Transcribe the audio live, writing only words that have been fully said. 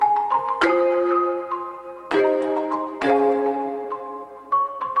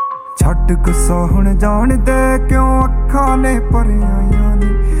ਛੱਡ ਗੁੱਸਾ ਹੁਣ ਜਾਣ ਦੇ ਕਿਉਂ ਅੱਖਾਂ ਨੇ ਭਰਿਆਈਆਂ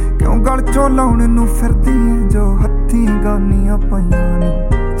ਨੀ ਕਿਉਂ ਗਲ ਚੋਂ ਲਾਉਣ ਨੂੰ ਫਿਰਦੀ ਏ ਜੋ ਹੱਥੀਂ ਗਾਨੀਆਂ ਪਾਈਆਂ ਨੀ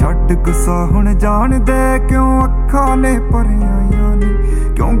ਛੱਡ ਗੁੱਸਾ ਹੁਣ ਜਾਣ ਦੇ ਕਿਉਂ ਅੱਖਾਂ ਨੇ ਭਰਿਆਈਆਂ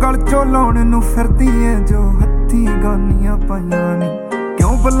ਨੀ ਕਿਉਂ ਗਲ ਚੋਂ ਲਾਉਣ ਨੂੰ ਫਿਰਦੀ ਏ ਜੋ ਹੱਥੀਂ ਗਾਨੀਆਂ ਪਾਈਆਂ ਨੀ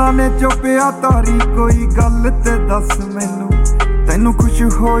ਕਿਉਂ ਬੁਲਾਨੇ ਚੁੱਪਿਆ ਤਾਰੀ ਕੋਈ ਗੱਲ ਤੇ ਦੱਸ ਮੈਨੂੰ ਤੈਨੂੰ ਖੁਸ਼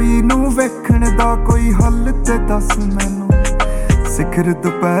ਹੋਈ ਨੂੰ ਵੇਖਣ ਦਾ ਕੋਈ ਹੱਲ ਤੇ ਦੱਸ ਮੈਨੂੰ ਸਿਖਰ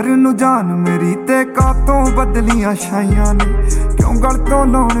ਦੁਪਹਿਰ ਨੂੰ ਜਾਨ ਮੇਰੀ ਤੇ ਕਾਤੋਂ ਬਦਲੀਆਂ ਛਾਈਆਂ ਨੇ ਕਿਉਂ ਗਲ ਤੋਂ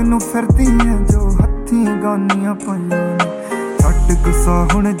ਲਾਉਣ ਨੂੰ ਫਿਰਦੀ ਏ ਜੋ ਹੱਥੀਂ ਗਾਨੀਆਂ ਪਾਈਆਂ ਨੇ ਛੱਡ ਗੁੱਸਾ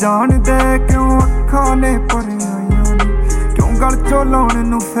ਹੁਣ ਜਾਣ ਦੇ ਕਿਉਂ ਅੱਖਾਂ ਨੇ ਭਰਿਆਈਆਂ ਨੇ ਕਿਉਂ ਗਲ ਚੋਂ ਲਾਉਣ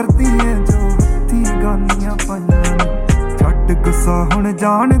ਨੂੰ ਫਿਰਦੀ ਏ ਜੋ ਹੱਥੀਂ ਗਾਨੀਆਂ ਪਾਈਆਂ ਨੇ ਛੱਡ ਗੁੱਸਾ ਹੁਣ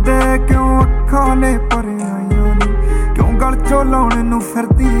ਜਾਣ ਦੇ ਕਿਉਂ ਅੱਖਾਂ ਨੇ ਭਰਿਆਈਆਂ ਨੇ ਕਿਉਂ ਗਲ ਚੋਂ ਲਾਉਣ ਨੂੰ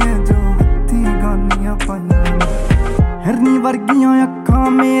ਫਿਰਦੀ ਏ ਜੋ ਹੱਥੀਂ ਗਾਨੀਆਂ ਪਾਈਆਂ ਨੇ ਹਿਰਨੀ ਵਰਗੀਆਂ ਅੱਖਾਂ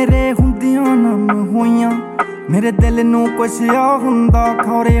ਮੇਰੇ ਹੁੰਦੀਆਂ ਨਮ ਹੋਈਆਂ ਮੇਰੇ ਦਿਲ ਨੂੰ ਕੁਛ ਆ ਹੁੰਦਾ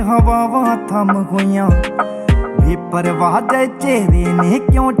ਖੌਰੇ ਹਵਾਵਾਂ ਥੰਮ ਹੋਈਆਂ ਬੇਪਰਵਾਹ ਦੇ ਚਿਹਰੇ ਨੇ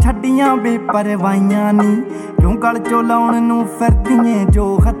ਕਿਉਂ ਛੱਡੀਆਂ ਬੇਪਰਵਾਹੀਆਂ ਨੀ ਕਿਉਂ ਗਲ ਚੋਂ ਲਾਉਣ ਨੂੰ ਫਿਰਦੀਆਂ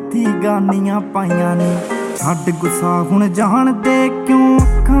ਜੋ ਹੱਥੀਂ ਗਾਨੀਆਂ ਪਾਈਆਂ ਨੀ ਛੱਡ ਗੁੱਸਾ ਹੁਣ ਜਾਣ ਦੇ ਕਿਉਂ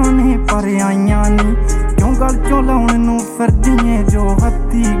ਅੱਖਾਂ ਨੇ ਭਰਿਆਈਆਂ ਨੀ ਕਿਉਂ ਗਲ ਚੋਂ ਲਾਉਣ ਨੂੰ ਫਿਰਦੀਆਂ ਜੋ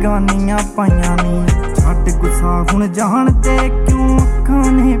ਹੱਥੀਂ ਗਾਨੀਆਂ ਪਾਈਆਂ ਨੀ ਛੱਡ ਗੁੱਸਾ ਹੁਣ ਜਾਣ ਦੇ ਕਿਉਂ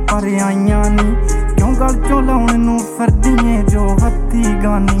ਅੱਖਾਂ ਨੇ ਭਰਿਆਈਆਂ ਨੀ ਕਿਉਂ ਗਲ ਚੋਂ ਲਾਉਣ ਨੂੰ ਫਿਰਦੀਆਂ ਜੋ ਹੱਥੀਂ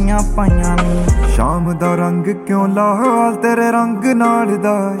ਗਾਨੀਆਂ ਪਾਈਆਂ ਨੀ ਸ਼ਾਮ ਦਾ ਰੰਗ ਕਿਉਂ ਲਾਲ ਤੇਰੇ ਰੰਗ ਨਾਲ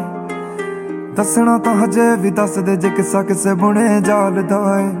ਦਾ ਏ ਦੱਸਣਾ ਤਾਂ ਹਜੇ ਵੀ ਦੱਸ ਦੇ ਜੇ ਕਿੱਸਾ ਕਿਸੇ ਬੁਣੇ ਜਾਲ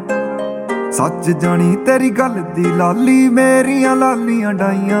ਦਾ ਏ ਸੱਚ ਜਾਣੀ ਤੇਰੀ ਗੱਲ ਦੀ ਲਾਲੀ ਮੇਰੀਆਂ ਲਾਲੀਆਂ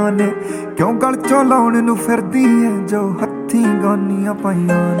ਡਾਈਆਂ ਨੇ ਕਿਉਂ ਗਲ ਚੋਂ ਲਾਉਣ ਨੂੰ ਫਿਰਦੀ ਏ ਜੋ ਹੱਥੀਂ ਗਾਨੀਆਂ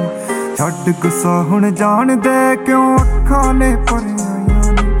ਪਾਈਆਂ ਨੇ ਛੱਡ ਗੁੱਸਾ ਹੁਣ ਜਾਣ ਦੇ ਕਿਉਂ ਅੱਖਾਂ ਨੇ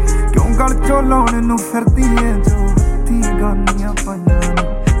ਭਰਿਆਈਆਂ ਨੇ ਕਿਉਂ ਗਲ ਚੋਂ ਲਾਉਣ ਨੂੰ ਫਿਰਦੀ ਏ ਜੋ ਹੱਥੀਂ ਗਾਨੀਆਂ ਪਾਈਆਂ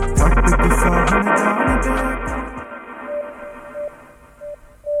ਨੇ ਛੱਡ ਗੁੱਸਾ ਹੁਣ ਜਾਣ ਦੇ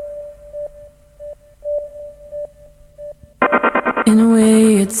In a way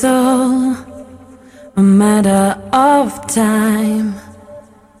it's all a matter of time.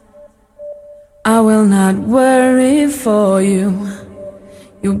 I will not worry for you,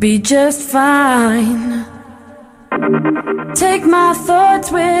 you'll be just fine. Take my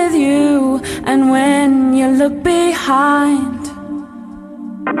thoughts with you, and when you look behind,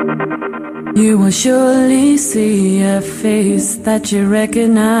 you will surely see a face that you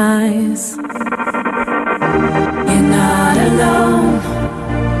recognize. You're not alone,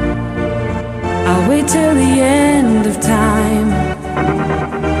 I'll wait till the end of time.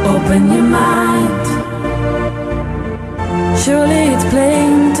 Open your mind, surely it's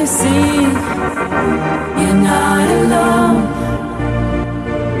plain to see. You're not alone,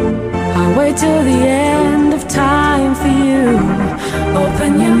 I'll wait till the end of time for you.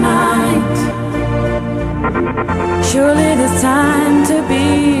 Open your mind, surely there's time to be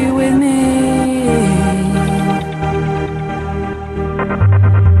with me.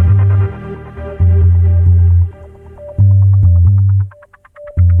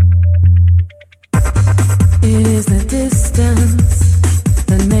 It is the distance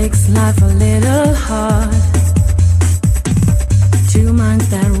that makes life a little hard. Two minds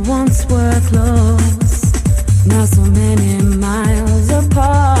that once were close, now so many miles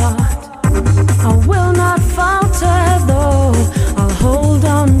apart. I will not falter though, I'll hold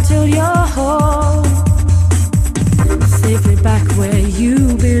on till you're whole, safely back where you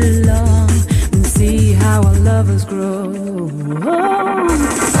belong, and see how our lovers grow.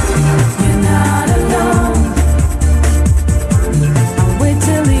 You're not alone,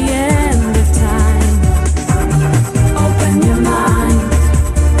 till the end of time. Open your mind,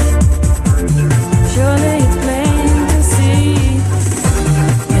 surely it's plain to see.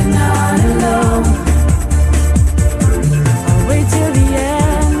 You're not alone, I'll wait till the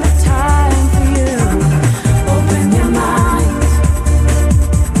end of time for you. Open your mind,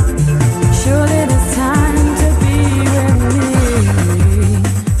 surely there's time to be with me.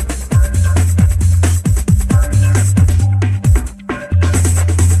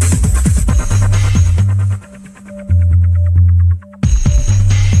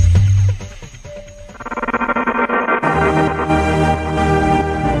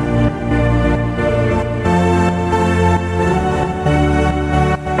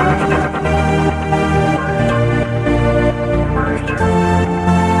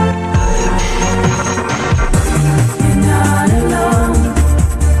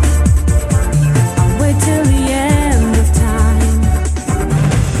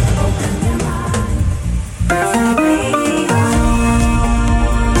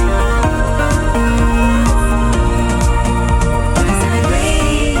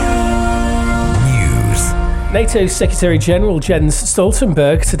 NATO Secretary-General Jens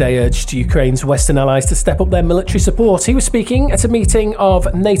Stoltenberg today urged Ukraine's Western allies to step up their military support. He was speaking at a meeting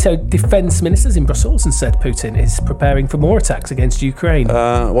of NATO defence ministers in Brussels and said Putin is preparing for more attacks against Ukraine.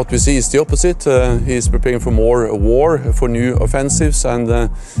 What we see is the opposite. He is preparing for more war, for new offensives and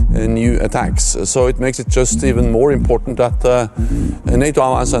new attacks. So it makes it just even more important that NATO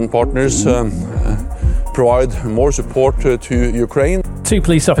allies and partners provide more support to Ukraine. 2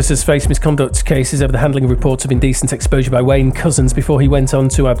 police officers face misconduct cases over the handling of reports of indecent exposure by Wayne Couzens before he went on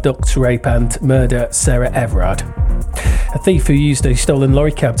to abduct, rape and murder Sarah Everard. A thief who used a stolen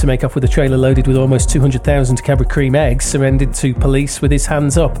lorry cab to make off with a trailer loaded with almost 200,000 Cadbury cream eggs surrendered to police with his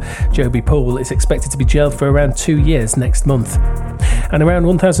hands up. Joby Poole is expected to be jailed for around 2 years next month. And around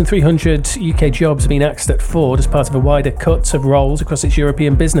 1,300 UK jobs have been axed at Ford as part of a wider cut of roles across its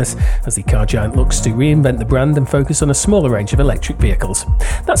European business as the car giant looks to reinvent the brand and focus on a smaller range of electric vehicles.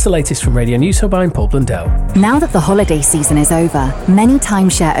 That's the latest from Radio News Hub. I'm Paul Blundell. Now that the holiday season is over, many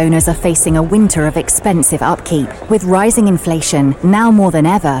timeshare owners are facing a winter of expensive upkeep. With rising inflation, now more than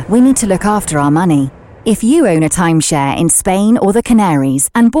ever, we need to look after our money. If you own a timeshare in Spain or the Canaries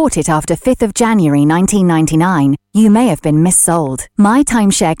and bought it after 5th of January 1999, you may have been missold.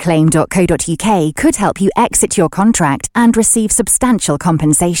 mytimeshareclaim.co.uk could help you exit your contract and receive substantial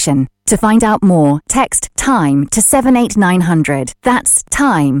compensation. To find out more, text TIME to 78900. That's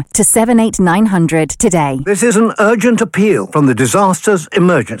TIME to 78900 today. This is an urgent appeal from the Disasters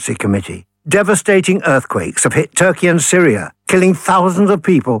Emergency Committee. Devastating earthquakes have hit Turkey and Syria, killing thousands of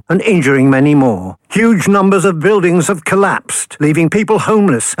people and injuring many more. Huge numbers of buildings have collapsed, leaving people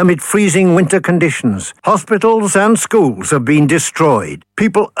homeless amid freezing winter conditions. Hospitals and schools have been destroyed.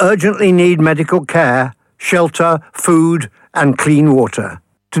 People urgently need medical care, shelter, food, and clean water.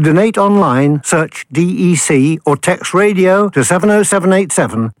 To donate online, search DEC or text radio to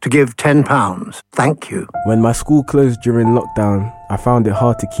 70787 to give £10. Thank you. When my school closed during lockdown, I found it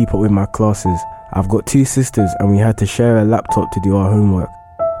hard to keep up with my classes. I've got 2 sisters and we had to share a laptop to do our homework.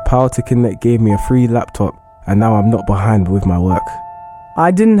 Power to Connect gave me a free laptop and now I'm not behind with my work.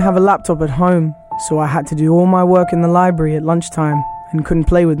 I didn't have a laptop at home, so I had to do all my work in the library at lunchtime and couldn't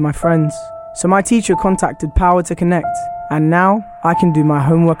play with my friends. So my teacher contacted Power to Connect, and now I can do my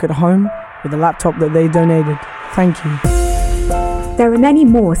homework at home with a laptop that they donated. Thank you. There are many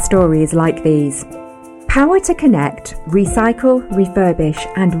more stories like these. Power to Connect recycle, refurbish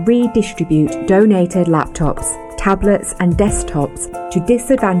and redistribute donated laptops, tablets and desktops to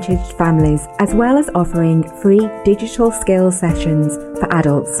disadvantaged families, as well as offering free digital skills sessions for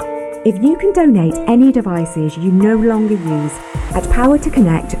adults. If you can donate any devices you no longer use at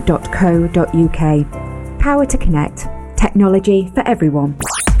powertoconnect.co.uk. Power to Connect. Technology for everyone.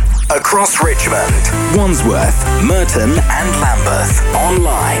 Across Richmond, Wandsworth, Merton and Lambeth.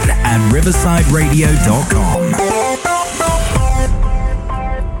 Online at riversideradio.com.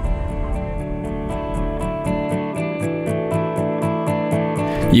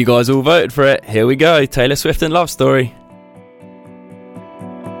 You guys all voted for it. Here we go. Taylor Swift and Love Story.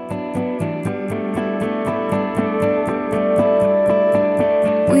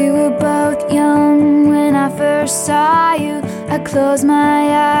 We were both young when I first saw you. I close my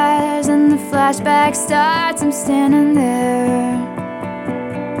eyes and the flashback starts. I'm standing there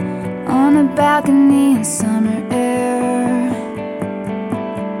on a balcony in summer air.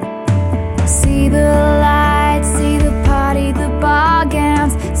 See the lights, see the party, the ball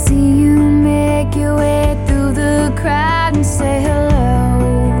gowns. See you make your way through the crowd and say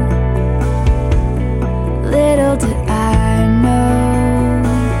hello. Little did I know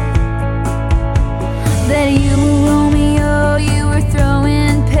that you were Romeo, you were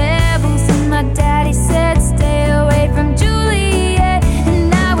throwing pebbles, and my daddy said stay away from Juliet,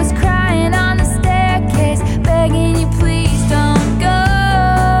 and I was crying on the staircase, begging you please don't go.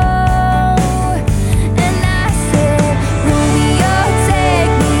 And I said, Romeo,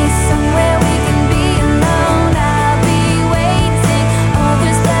 take me somewhere we can be alone. I'll be waiting, all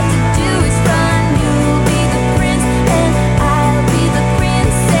there's left to do is run. You'll be the prince and I'll be the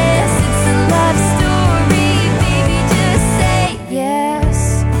princess. It's a love story, baby, just say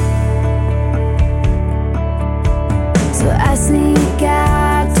yes. So I sneak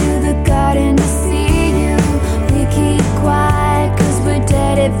out to the garden to see you. We keep quiet cause we're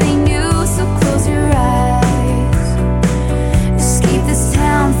dead if they knew. So close your eyes, just keep this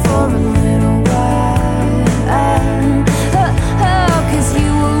town for a little while. Cause you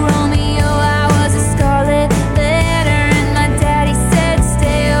were Romeo, I was a scarlet letter, and my daddy said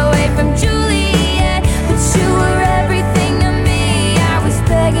stay away from Juliet, but you were everything to me. I was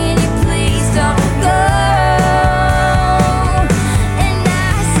begging you please don't go. And I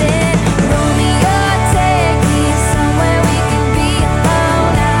said, Romeo, take me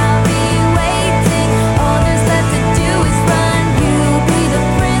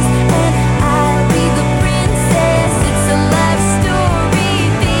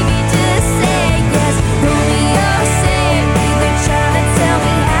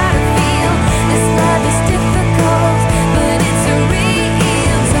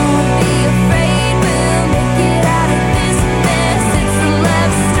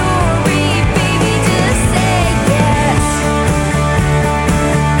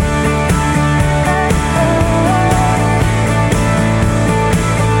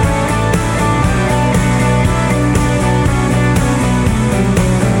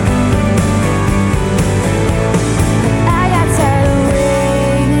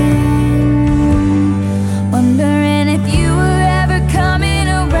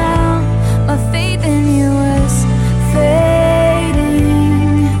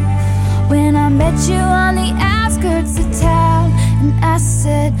I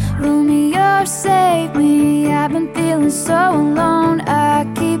said, Romeo, save me. I've been feeling so alone. I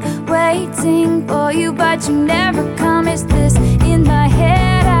keep waiting for you, but you never come. Is this in my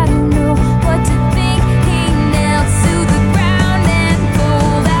head? I don't know what to think. He knelt to the ground and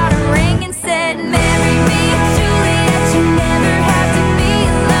pulled out a ring and said, marry me, Juliet. You never have to be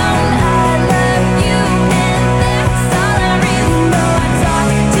alone. I love you, and that's all I really know. I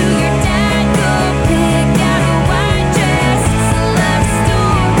talked to your dad. Go pick out a white dress. It's a love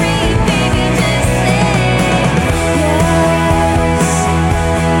story, baby. Just say yes.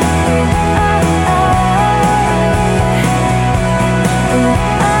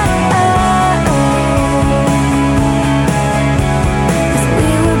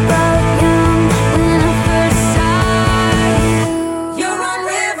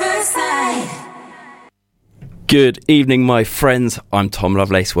 Good evening, my friends. I'm Tom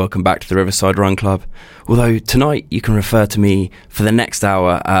Lovelace. Welcome back to the Riverside Run Club. Although tonight you can refer to me for the next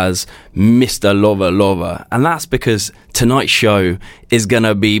hour as Mr. Lover, and that's because tonight's show is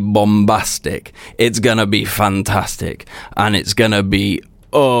gonna be bombastic. It's gonna be fantastic, and it's gonna be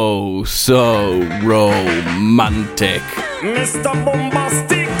oh so romantic. Mr.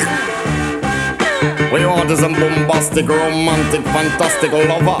 Bombastic. We order some bombastic, romantic, fantastic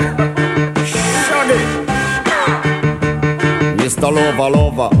lover. Shaggy. Mr.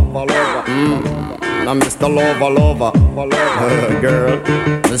 Lover. Now Mr. Lover. Girl.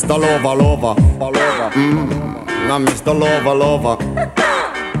 Mr. Lover. Now Mr. Lover.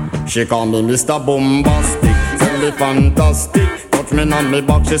 She call me Mr. Bombastic. Tell me fantastic. Touch me on me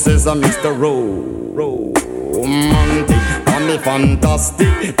back. She says I'm Mr. Romantic. Call me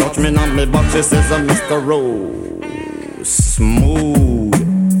fantastic. Touch me on me back. She says I'm Mr. Smooth.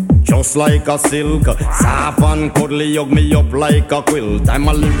 Just like a silk, soft and cuddly, hug me up like a quilt. I'm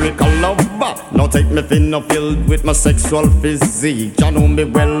a lyrical lover. Now take me thin or filled with my sexual physique. You know me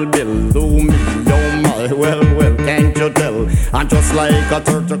well, Bill. Do me, oh my, well, can't you tell? I'm just like a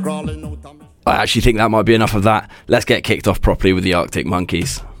turtle crawling out of me. I actually think that might be enough of that. Let's get kicked off properly with the Arctic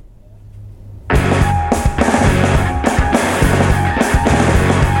Monkeys.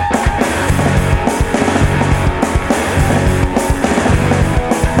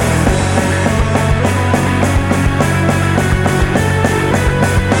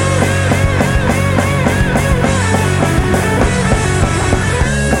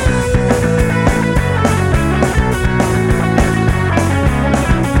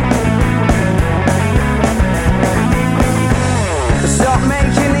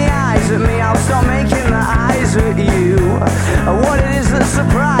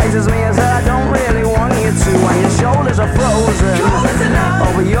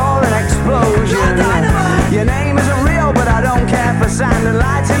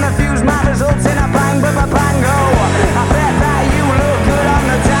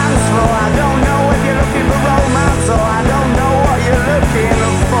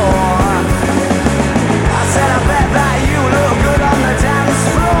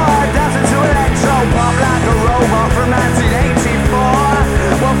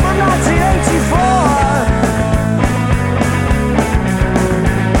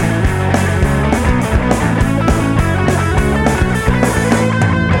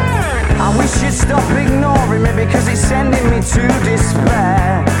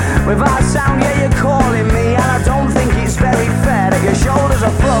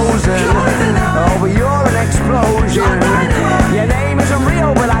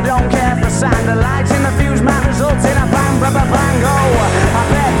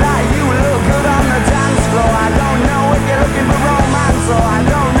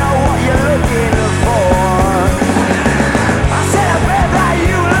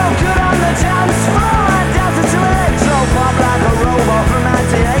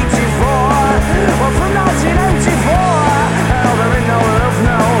 Well,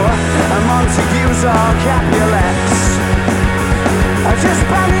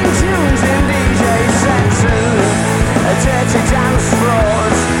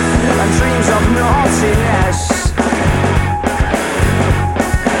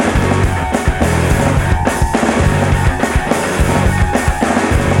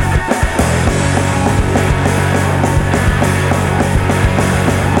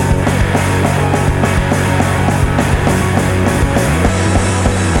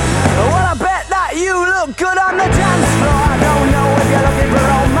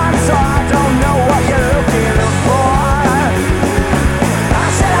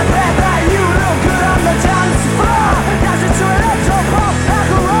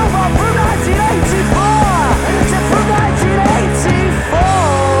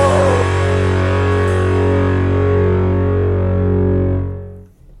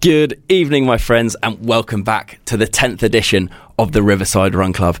 Good evening, my friends, and welcome back to the 10th edition of the Riverside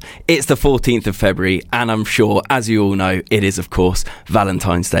Run Club. It's the 14th of February, and I'm sure, as you all know, it is, of course,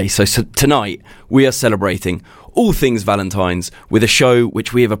 Valentine's Day. So tonight, we are celebrating all things Valentines with a show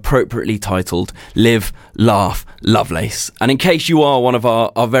which we have appropriately titled Live, Laugh, Lovelace. And in case you are one of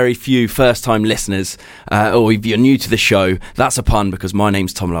our very few first-time listeners, or if you're new to the show, that's a pun because my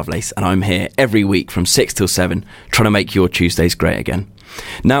name's Tom Lovelace, and I'm here every week from 6 till 7 trying to make your Tuesdays great again.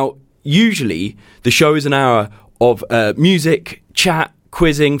 Now, usually the show is an hour of music, chat,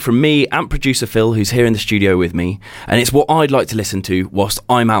 quizzing from me and producer Phil, who's here in the studio with me, and it's what I'd like to listen to whilst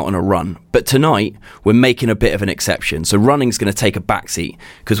I'm out on a run. But tonight, we're making a bit of an exception, so running's going to take a backseat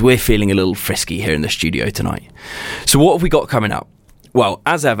because we're feeling a little frisky here in the studio tonight. So what have we got coming up? Well,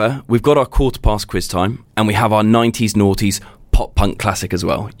 as ever, we've got our quarter past quiz time, and we have our 90s noughties pop punk classic as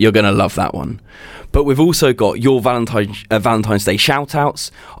well. You're going to love that one. But we've also got your Valentine's Day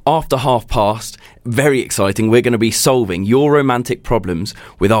shout-outs. After half past, very exciting, we're going to be solving your romantic problems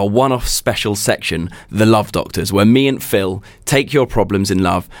with our one-off special section, The Love Doctors, where me and Phil take your problems in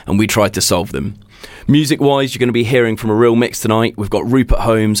love and we try to solve them. Music-wise, you're going to be hearing from a real mix tonight. We've got Rupert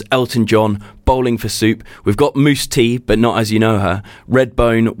Holmes, Elton John, Bowling for Soup. We've got Moose T, but not as you know her.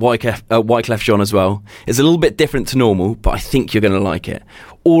 Redbone, Wyclef Jean as well. It's a little bit different to normal, but I think you're going to like it.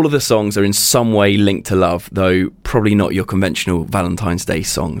 All of the songs are in some way linked to love, though probably not your conventional Valentine's Day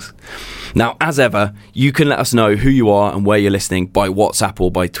songs. Now, as ever, you can let us know who you are and where you're listening by WhatsApp or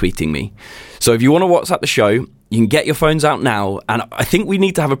by tweeting me. So if you want to WhatsApp the show, you can get your phones out now, and I think we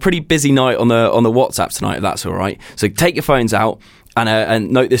need to have a pretty busy night on the WhatsApp tonight, if that's all right. So take your phones out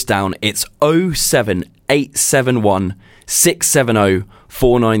and note this down. It's 07871 670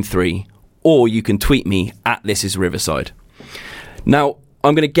 493, or you can tweet me at This Is Riverside. Now,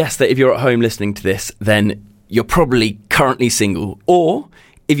 I'm going to guess that if you're at home listening to this, then you're probably currently single, or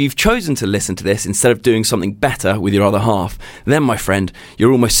if you've chosen to listen to this instead of doing something better with your other half, then, my friend,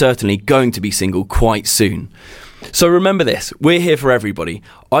 you're almost certainly going to be single quite soon. So remember this, we're here for everybody.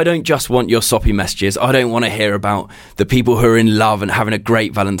 I don't just want your soppy messages. I don't want to hear about the people who are in love and having a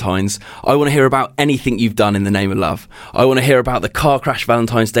great Valentine's. I want to hear about anything you've done in the name of love. I want to hear about the car crash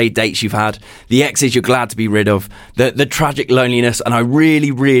Valentine's Day dates you've had, the exes you're glad to be rid of, the tragic loneliness, and I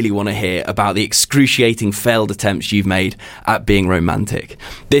really, really want to hear about the excruciating failed attempts you've made at being romantic.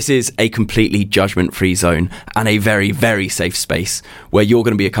 This is a completely judgment-free zone and a very, very safe space where you're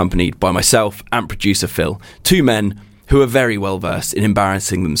going to be accompanied by myself and producer Phil, two men who are very well versed in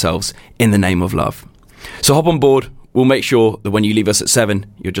embarrassing themselves in the name of love. So hop on board. We'll make sure that when you leave us at 7,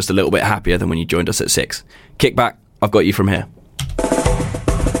 you're just a little bit happier than when you joined us at 6. Kick back. I've got you from here.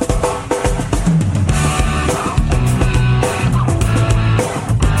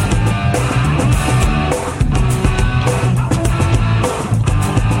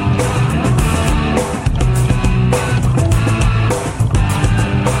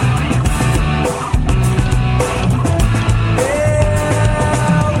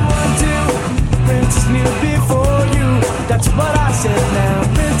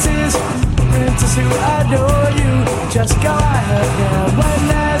 Just go ahead now. One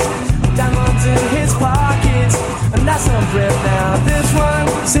has diamonds in his pockets, and that's some bread now. This one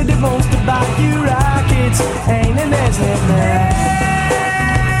said he wants to buy you rockets, ain't in his head now.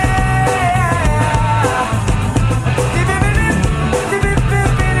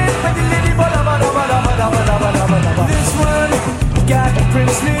 This one got a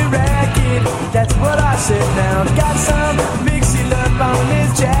princely racket, that's what I said now. Got some mixy love on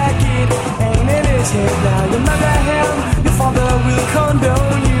his jacket, ain't in his head now. You marry him, your father will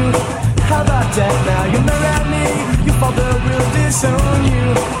condone you. How about that now? You marry me, your father will disown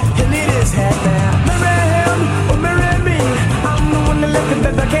you. He'll need his head now. Marry him or marry me, I'm the one that left the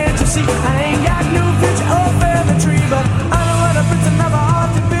baby, can't you see? I ain't got no future or feather tree, but I know what a pretty lover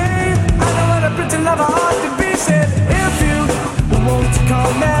ought to be. I know what a pretty lover ought to be. Said if you want to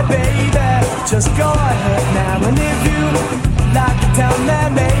call me baby, just go ahead now. And if you like to tell me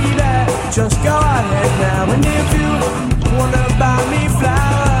baby, just go ahead now. And if you wanna buy me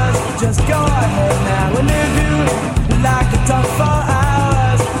flowers, just go ahead now. And if you like to talk for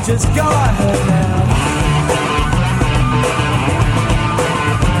hours, just go ahead now.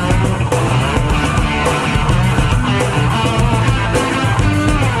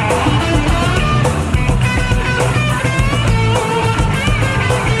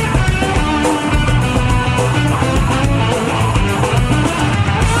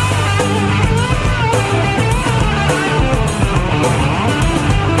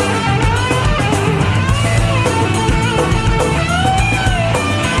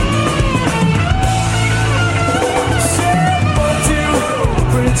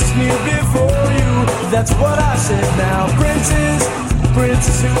 princess kneel before you. That's what I said now. Princess,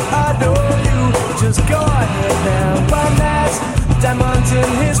 princess who adore you. Just go ahead now. One has diamonds in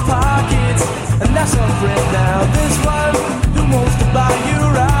his pockets, and that's our friend now. This one who wants to buy you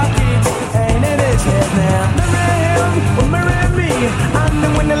rockets ain't in his head now. Marry him or marry me. I'm the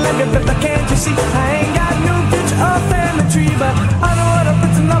winner, let me, but can't you see? I ain't got no future or family tree, but I know what a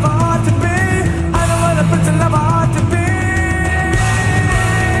prince and lover ought to be. I know what a prince and lover ought to be.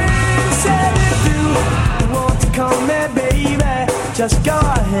 Said if you want to call me baby, just go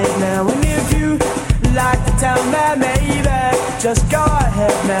ahead now. And if you like to tell me maybe, just go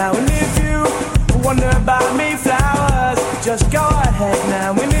ahead now. And if you wonder about me flowers, just go ahead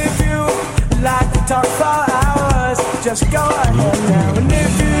now. And if you like to talk for hours, just go ahead now. And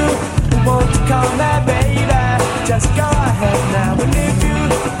if you want to call me baby, just go ahead now. And if you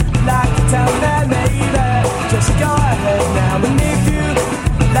like to tell me maybe, just go ahead now. And if you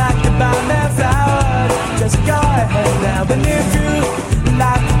like to buy me flowers, just go ahead now. And if you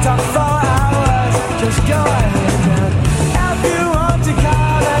like to talk for hours, just go ahead now. If you want to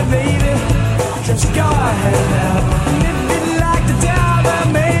call me baby, just go ahead now. And if you'd like to tell me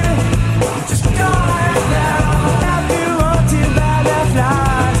maybe, just go ahead now. If you want to buy me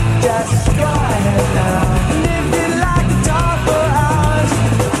flowers, just go ahead now. And if you'd like to talk for hours,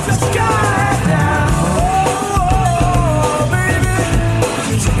 just go ahead now. Oh, baby,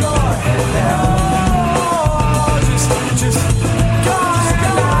 just go ahead now. Oh, just go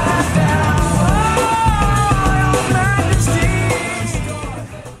ahead now. Oh, Your Majesty.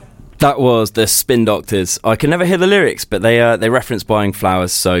 That was the Spin Doctors. I can never hear the lyrics, but they reference buying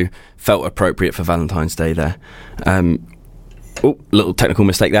flowers, so felt appropriate for Valentine's Day there. Oh, little technical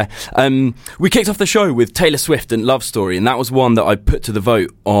mistake there. We kicked off the show with Taylor Swift and Love Story, and that was one that I put to the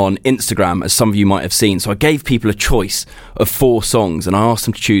vote on Instagram, as some of you might have seen. So I gave people a choice of 4 songs, and I asked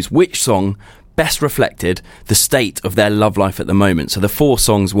them to choose which song best reflected the state of their love life at the moment. So the 4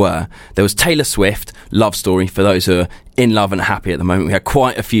 songs were, there was Taylor Swift, Love Story, for those who are in love and happy at the moment. We had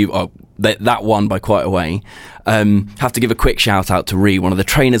quite a few, that won by quite a way. Have to give a quick shout out to Ree, one of the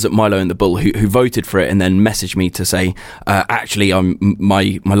trainers at Milo and the Bull, who voted for it and then messaged me to say, actually,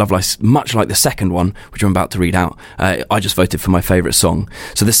 my love life's much like the second one, which I'm about to read out. I just voted for my favourite song.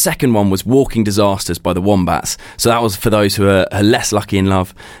 So the second one was Walking Disasters by the Wombats. So that was for those who are less lucky in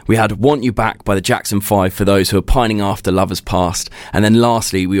love. We had Want You Back by the Jackson 5 for those who are pining after lovers past. And then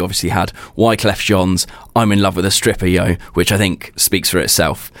lastly, we obviously had Wyclef Jean's I'm in Love with a Stripper, Yo, which I think speaks for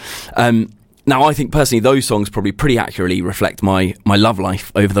itself. Now, I think personally those songs probably pretty accurately reflect my love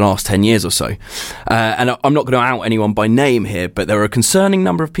life over the last 10 years or so. And I'm not going to out anyone by name here, but there are a concerning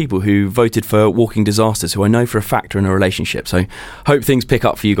number of people who voted for Walking Disasters who I know for a fact are in a relationship. So hope things pick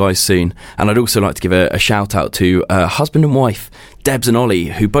up for you guys soon. And I'd also like to give a shout out to husband and wife, Debs and Ollie,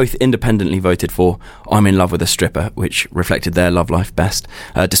 who both independently voted for I'm in Love with a Stripper, which reflected their love life best,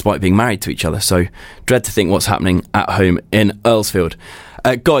 despite being married to each other. So dread to think what's happening at home in Earlsfield.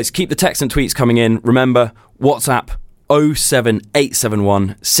 Guys, keep the texts and tweets coming in. Remember, WhatsApp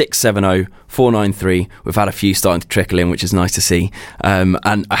 07871 670 493. We've had a few starting to trickle in, which is nice to see.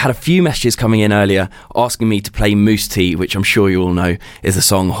 And I had a few messages coming in earlier asking me to play Moose T, which I'm sure you all know is the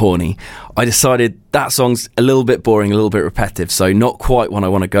song Horny. I decided that song's a little bit boring, a little bit repetitive, so not quite one I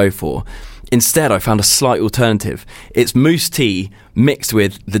want to go for. Instead, I found a slight alternative. It's Moose T mixed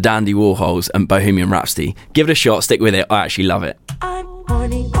with the Dandy Warhols and Bohemian Rhapsody. Give it a shot, stick with it, I actually love it. I'm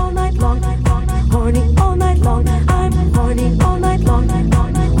horny all night long, horny all night long. I'm horny all night long,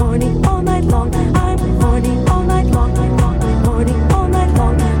 horny all night long. I'm horny all night long, horny all night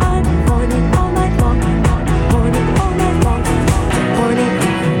long. I'm horny all night long, horny all night long. Horny,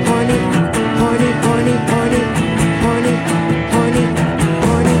 horny, horny, horny, horny, horny, horny, horny,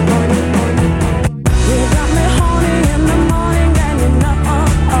 horny, horny. You got me horny in the morning and you know,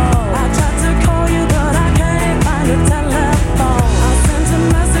 I tried to call you but I can't find a telephone. I sent a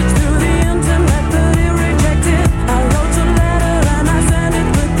message through the internet, but it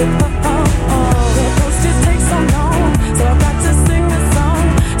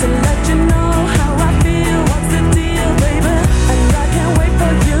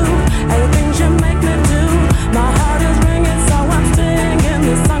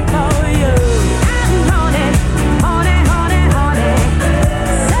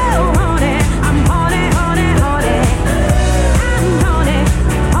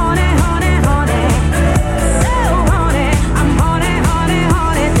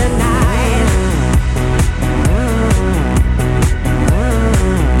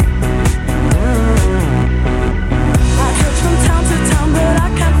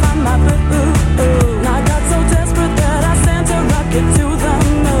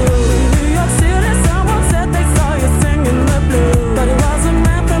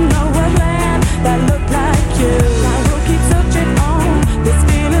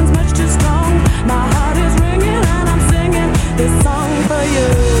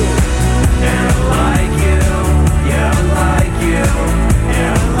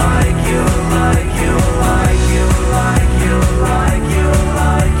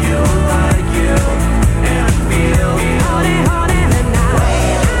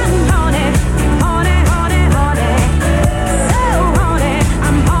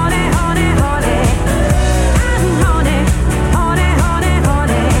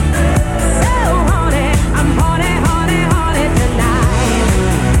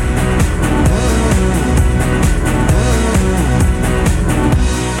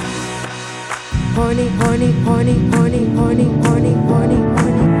horny, horny, horny, horny, horny, horny, horny, horny,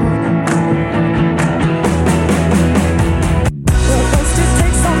 horny. Well, first it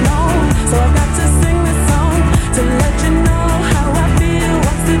takes so long, so I've got to sing this song to let you know how I feel.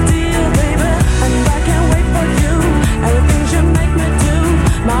 What's the deal, baby? And I can't wait for you and the things you make me do.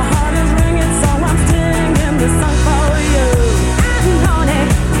 My heart is ringing, so I'm singing this song for you. I'm horny,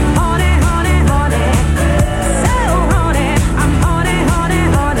 horny, horny, horny, so horny. I'm horny, horny,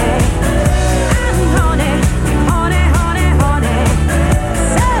 horny. I'm horny, horny, horny, horny,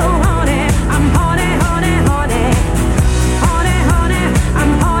 so horny. I'm horny, horny, horny, horny, horny.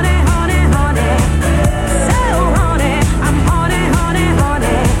 I'm horny, horny, horny, so horny. I'm horny, horny,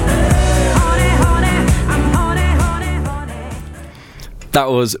 horny, horny, horny. I'm horny, horny, horny. That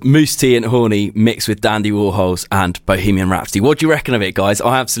was Moose Tea and Horny mixed with Dandy Warhols and Bohemian Rhapsody. What do you reckon of it, guys?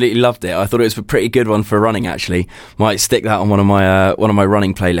 I absolutely loved it. I thought it was a pretty good one for running, actually. Might stick that on one of my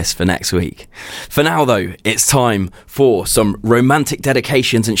running playlists for next week. For now, though, it's time for some romantic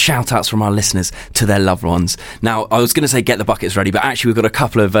dedications and shout-outs from our listeners to their loved ones. Now, I was going to say get the buckets ready, but actually we've got a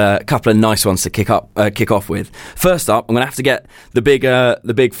couple of nice ones to kick off with. First up, I'm going to have to get the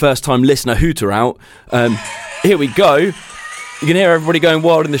big first-time listener hooter out. Here we go. You can hear everybody going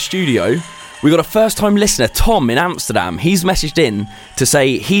wild in the studio. We've got a first-time listener, Tom, in Amsterdam. He's messaged in to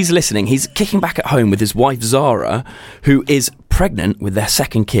say he's listening. He's kicking back at home with his wife, Zara, who is pregnant with their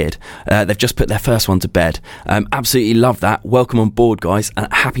second kid. They've just put their first one to bed. Absolutely love that. Welcome on board, guys,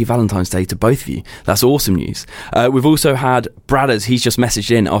 and happy Valentine's Day to both of you. That's awesome news. We've also had Bradders. He's just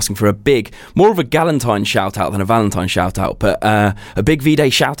messaged in asking for more of a Galentine shout-out than a Valentine shout-out, but a big V-Day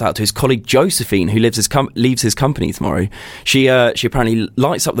shout-out to his colleague Josephine, who leaves his company tomorrow. She apparently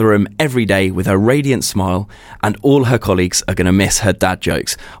lights up the room every day with her radiant smile, and all her colleagues are going to miss her dad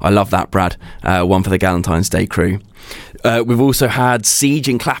jokes. I love that, Brad. One for the Galentine's Day crew. We've also had Siege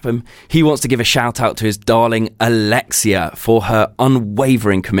in Clapham. He wants to give a shout out to his darling Alexia for her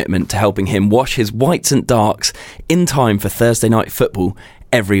unwavering commitment to helping him wash his whites and darks in time for Thursday night football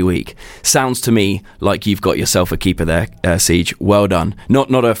every week. Sounds to me like you've got yourself a keeper there, Siege. Well done. Not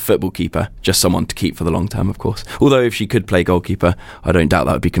a football keeper, just someone to keep for the long term, of course. Although if she could play goalkeeper, I don't doubt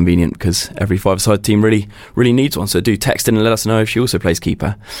that would be convenient because every five-a-side team really needs one. So do text in and let us know if she also plays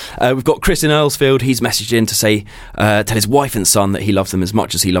keeper. We've got Chris in Earlsfield. He's messaged in to say, tell his wife and son that he loves them as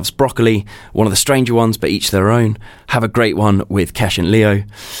much as he loves broccoli. One of the stranger ones, but each their own. Have a great one with Kesh and Leo.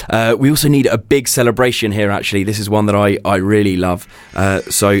 We also need a big celebration here, actually. This is one that I really love.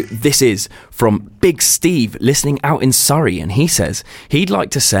 So this is from Big Steve, listening out in Surrey, and he says he'd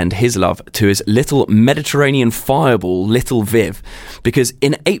like to send his love to his little Mediterranean fireball, Little Viv, because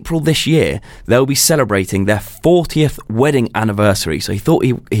in April this year they'll be celebrating their 40th wedding anniversary. So he thought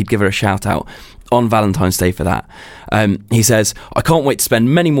he'd give her a shout out on Valentine's Day for that. He says, I can't wait to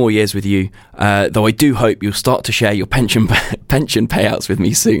spend many more years with you, though I do hope you'll start to share your pension payouts with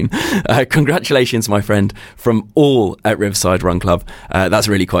me soon. Congratulations, my friend, from all at Riverside Run Club. That's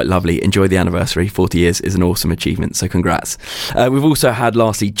really quite lovely. Enjoy the anniversary. 40 years is an awesome achievement, so congrats. We've also had,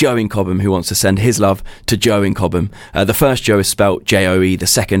 lastly, Joe in Cobham, who wants to send his love to Joe in Cobham. The first Joe is spelt J-O-E, the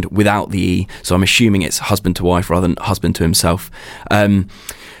second without the E, so I'm assuming it's husband to wife rather than husband to himself.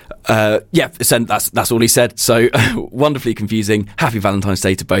 That's all he said. So wonderfully confusing. Happy Valentine's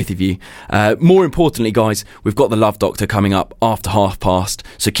Day to both of you. More importantly, guys, we've got the Love Doctor coming up after past.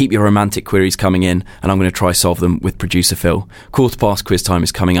 So keep your romantic queries coming in, and I'm going to try solve them with producer Phil. 15:15 quiz time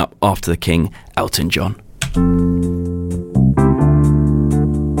is coming up after the King, Elton John.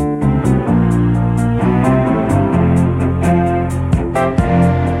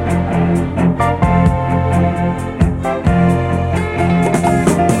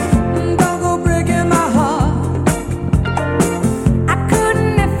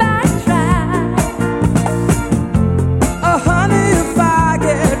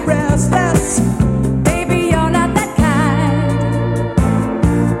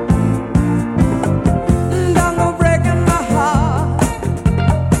 Breaking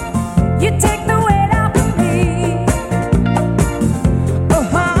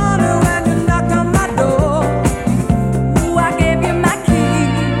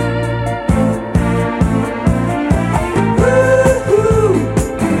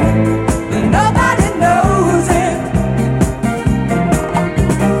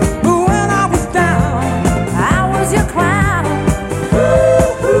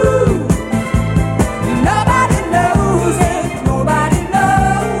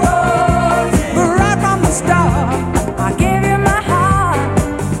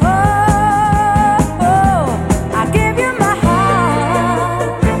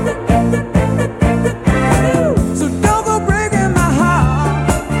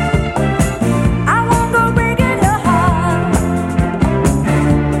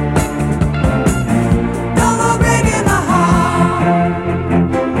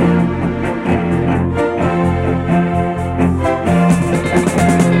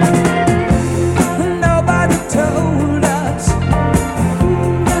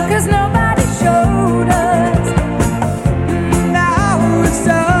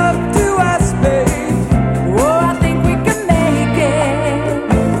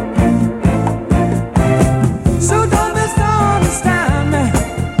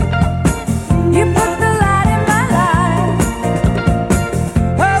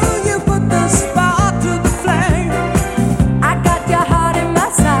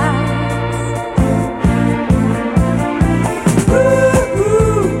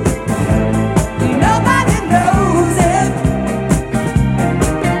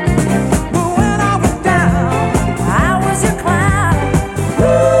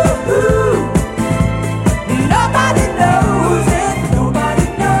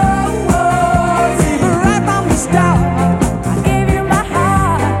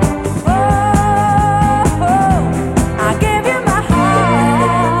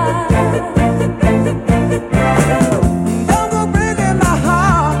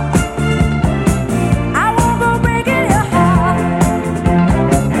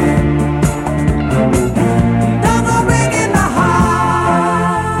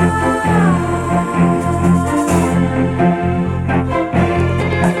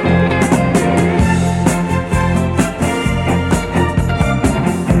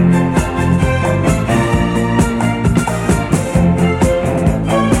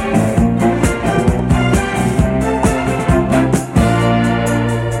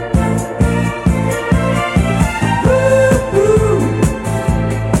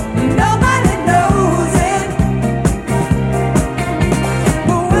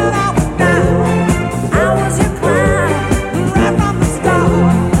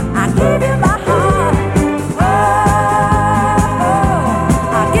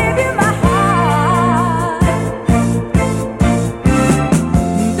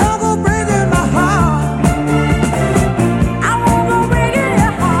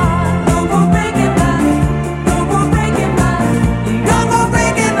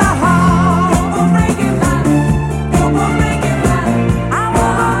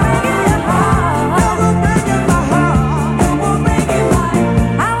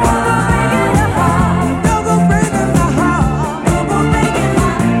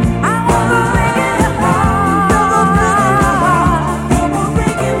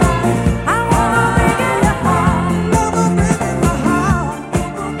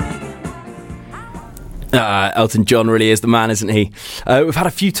Elton John really is the man, isn't he? We've had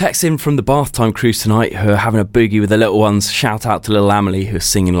a few texts in from the Bath Time cruise tonight who are having a boogie with the little ones. Shout out to little Amelie who's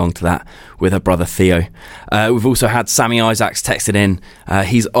singing along to that with her brother Theo. We've also had Sammy Isaacs texted in.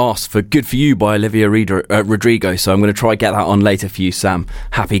 He's asked for Good For You by Olivia Rodrigo, so I'm going to try get that on later for you, Sam.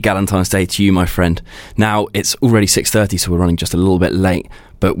 Happy Valentine's Day to you, my friend. Now, it's already 6:30, so we're running just a little bit late,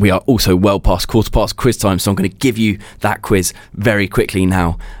 but we are also well past quarter past quiz time, so I'm going to give you that quiz very quickly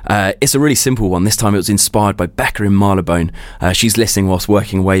now. It's a really simple one. This time it was inspired by Becca in Marylebone. She's listening whilst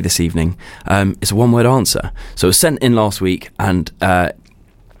working away this evening. It's a one-word answer. So it was sent in last week, and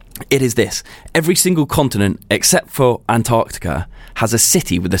it is this. Every single continent except for Antarctica has a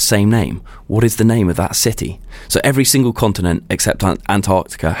city with the same name. What is the name of that city? So every single continent except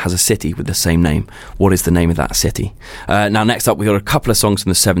Antarctica has a city with the same name. What is the name of that city? Now, next up, we've got a couple of songs from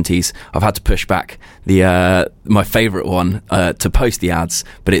the 70s. I've had to push back my favourite one to post the ads,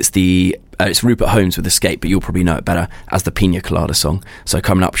 but it's Rupert Holmes with Escape, but you'll probably know it better as the Pina Colada song. So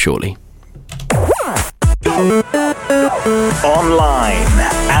coming up shortly. Online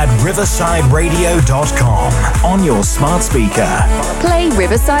at riversideradio.com on your smart speaker. Play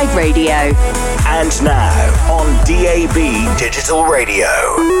Riverside Radio. And now on DAB Digital Radio.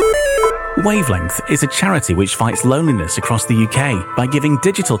 Wavelength is a charity which fights loneliness across the UK by giving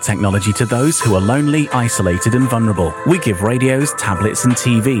digital technology to those who are lonely, isolated and vulnerable. We give radios, tablets and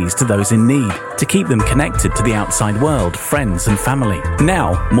TVs to those in need to keep them connected to the outside world, friends and family.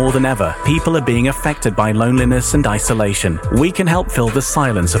 Now, more than ever, people are being affected by loneliness and isolation. We can help fill the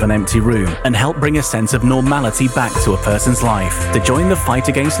silence of an empty room and help bring a sense of normality back to a person's life. To join the fight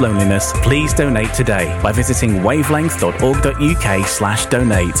against loneliness, please donate today by visiting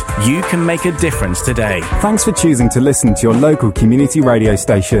wavelength.org.uk/donate. You can make a difference today. Thanks for choosing to listen to your local community radio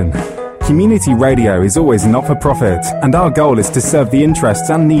station. Community radio is always not for profit, and our goal is to serve the interests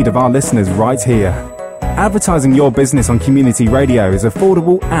and need of our listeners right here. Advertising your business on community radio is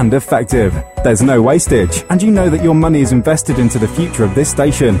affordable and effective. There's no wastage, and you know that your money is invested into the future of this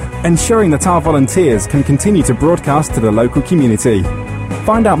station, ensuring that our volunteers can continue to broadcast to the local community.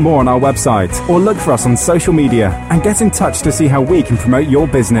 Find out more on our website or look for us on social media and get in touch to see how we can promote your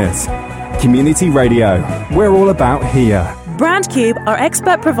business. Community Radio. We're all about here. BrandCube are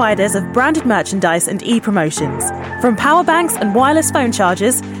expert providers of branded merchandise and e-promotions. From power banks and wireless phone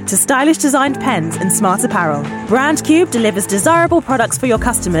chargers to stylish designed pens and smart apparel, BrandCube delivers desirable products for your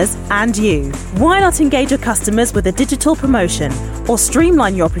customers and you. Why not engage your customers with a digital promotion or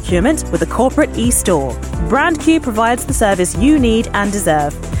streamline your procurement with a corporate e-store? BrandCube provides the service you need and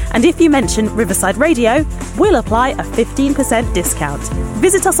deserve. And if you mention Riverside Radio, we'll apply a 15% discount.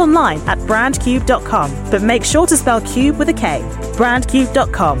 Visit us online at brandcube.com, but make sure to spell cube with a K.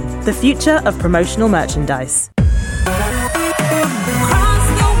 Brandcube.com, the future of promotional merchandise.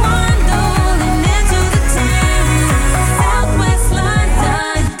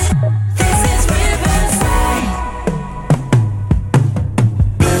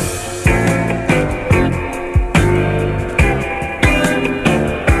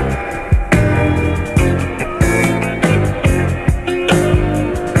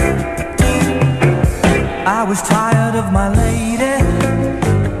 I was tired of my lady.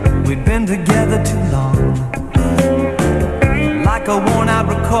 We'd been together too long, like a worn-out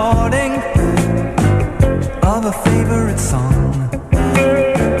recording of a favorite song.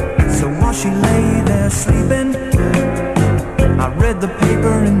 So while she lay there sleeping, I read the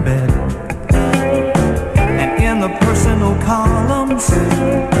paper in bed, and in the personal columns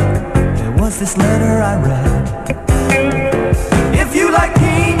there was this letter I read. If you like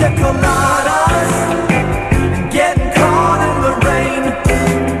pina coladas and getting caught in the rain,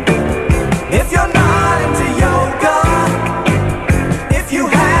 if you're not into yoga, if you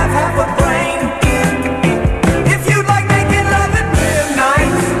have half a brain, if you like making love at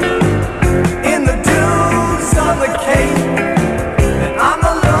midnight in the dunes on the Cape, then I'm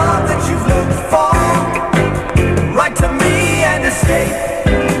the love that you've looked for. Write to me and escape.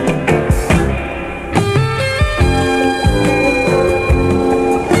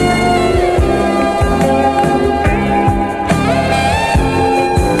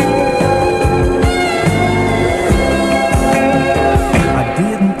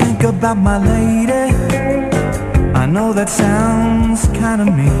 About my lady, I know that sounds kinda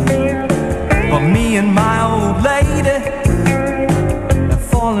mean, but me and my old lady have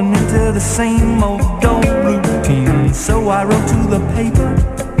fallen into the same old routine. So I wrote to the paper,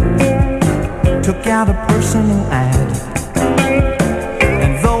 took out a personal ad,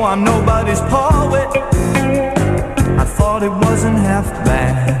 and though I'm nobody's poet, I thought it wasn't half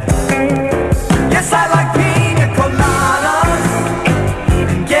bad. Yes, I like pina coladas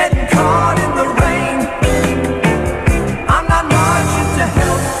and getting caught in the rain.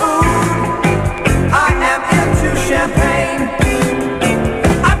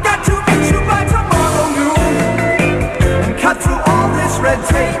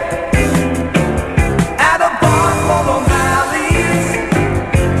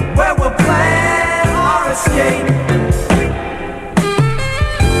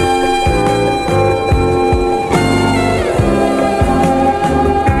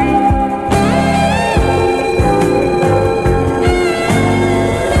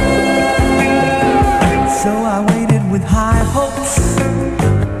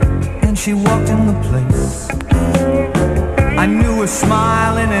 place. I knew her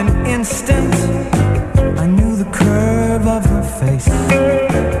smile in an instant. I knew the curve of her face.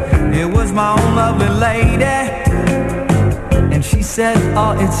 It was my own lovely lady, and she said,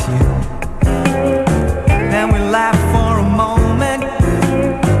 oh, it's you. Then we laughed for a moment,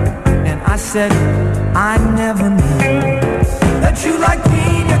 and I said, I never knew that you like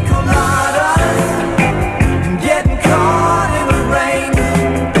pina coladas and getting caught in the rain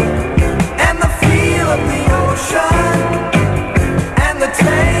and the feel of the ocean and the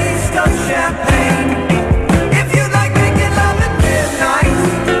taste of champagne. If you like making love at midnight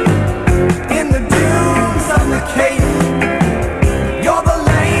in the dunes of the Cape, you're the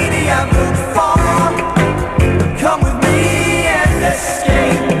lady I've looked for. Come with me and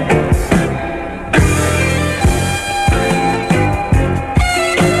escape.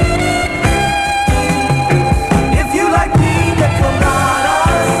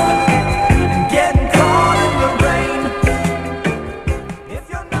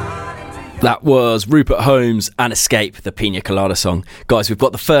 That was Rupert Holmes and Escape, the Pina Colada song. Guys, we've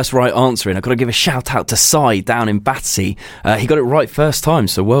got the first right answer in. I've got to give a shout out to Cy down in Battersea. He got it right first time,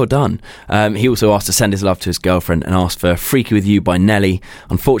 so well done. He also asked to send his love to his girlfriend and asked for Freaky With You by Nelly.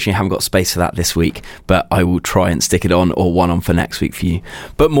 Unfortunately, I haven't got space for that this week, but I will try and stick it on or one on for next week for you.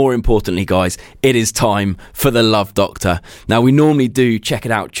 But more importantly, guys, it is time for the Love Doctor. Now, we normally do check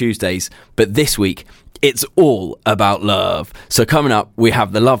it out Tuesdays, but this week, it's all about love. So coming up, we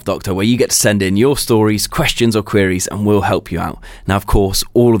have the Love Doctor, where you get to send in your stories, questions or queries, and we'll help you out. Now, of course,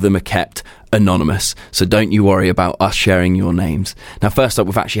 all of them are kept anonymous, so don't you worry about us sharing your names. Now, first up,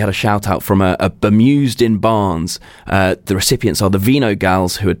 we've actually had a shout out from a Bemused in Barnes. The recipients are the Vino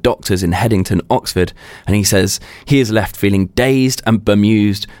Gals, who are doctors in Headington, Oxford, and he says he is left feeling dazed and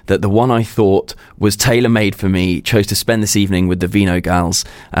bemused that the one I thought was tailor-made for me chose to spend this evening with the Vino Gals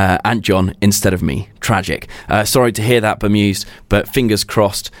and John instead of me. Tragic. Sorry to hear that, Bemused, but fingers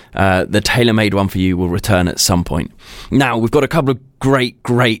crossed the tailor-made one for you will return at some point. Now, we've got a couple of great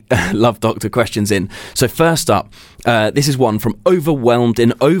Love Doctor questions in. So first up, this is one from Overwhelmed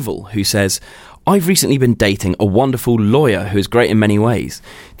in Oval, who says, I've recently been dating a wonderful lawyer who is great in many ways.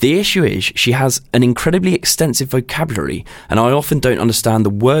 The issue is she has an incredibly extensive vocabulary and I often don't understand the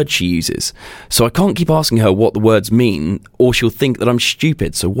words she uses. So I can't keep asking her what the words mean or she'll think that I'm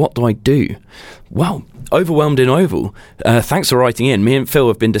stupid. So what do I do? Well, Overwhelmed in Oval, thanks for writing in. Me and Phil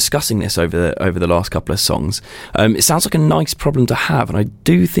have been discussing this over the last couple of songs. It sounds like a nice problem to have, and I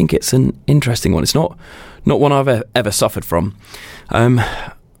do think it's an interesting one. It's not one I've ever suffered from.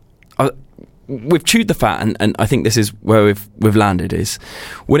 We've chewed the fat, and I think this is where we've landed, is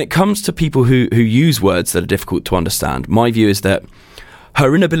when it comes to people who use words that are difficult to understand, my view is that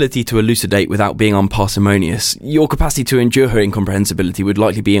her inability to elucidate without being unparsimonious, your capacity to endure her incomprehensibility would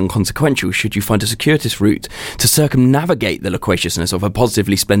likely be inconsequential should you find a circuitous route to circumnavigate the loquaciousness of her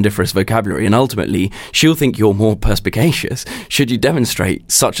positively splendiferous vocabulary, and ultimately she'll think you're more perspicacious should you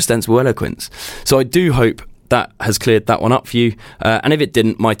demonstrate such ostensible eloquence. So I do hope that has cleared that one up for you, and if it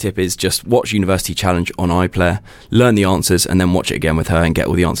didn't, my tip is just watch University Challenge on iPlayer, learn the answers, and then watch it again with her and get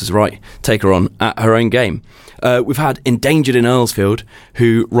all the answers right. Take her on at her own game. We've had Endangered in Earlsfield,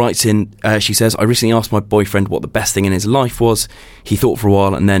 who writes in, she says, I recently asked my boyfriend what the best thing in his life was. He thought for a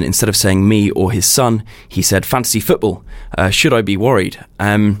while, and then instead of saying me or his son, he said fantasy football. Should I be worried?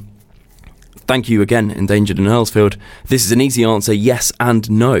 Thank you again, Endangered in Earlsfield. This is an easy answer, yes and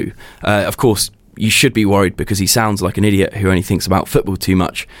no. Of course, you should be worried because he sounds like an idiot who only thinks about football too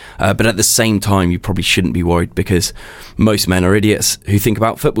much. But at the same time, you probably shouldn't be worried because most men are idiots who think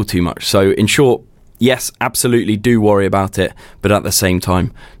about football too much. So in short, yes, absolutely do worry about it, but at the same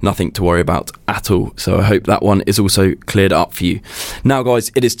time, nothing to worry about at all. So I hope that one is also cleared up for you. Now,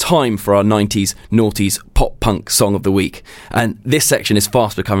 guys, it is time for our 90s, noughties, pop punk song of the week. And this section is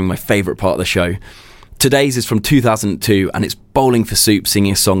fast becoming my favourite part of the show. Today's is from 2002 and it's Bowling for Soup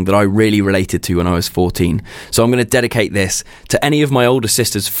singing a song that I really related to when I was 14. So I'm going to dedicate this to any of my older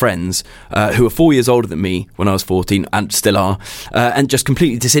sister's friends who were 4 years older than me when I was 14 and still are, and just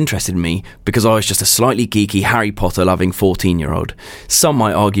completely disinterested in me because I was just a slightly geeky Harry Potter loving 14-year-old. Some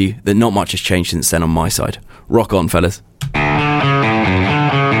might argue that not much has changed since then on my side. Rock on, fellas.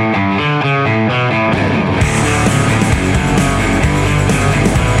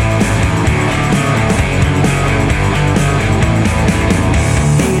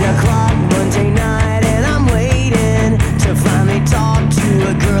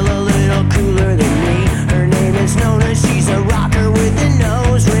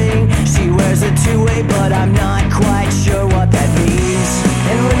 But I'm not quite sure what that means.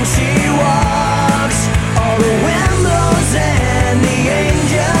 And when she walks, all the windows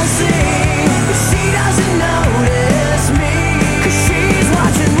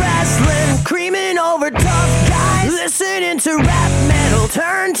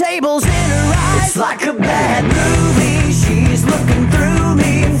turntables in her eyes. It's like a bad movie, she's looking through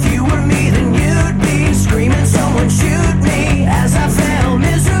me. If you were me, then you'd be screaming, someone shoot me. As I fell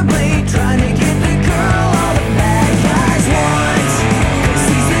miserably, trying to get the girl all the bad guys want. 'Cause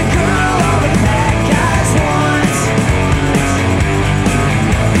she's the girl all the bad guys want.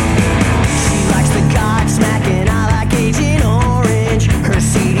 She likes the Godsmack and I like Agent Orange. Her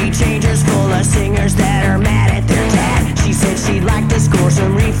CD changer's full of singers that are mad at their dad. She said she'd like to score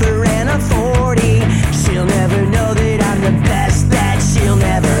some reefer and a 40. She'll never know that I'm the best that she'll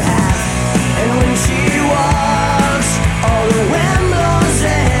never have. And when she walks, all the wind blows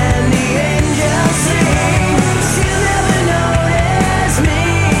and the angels sing. She'll never notice me,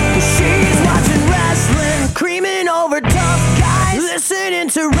 'cause she's watching wrestling, creaming over tough guys, listening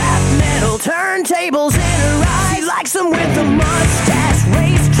to rap metal, turntables in her eyes. She likes them with a mustache,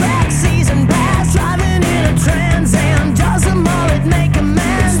 racetrack, season pass, driving in a Trans Am, does a mullet, make a man.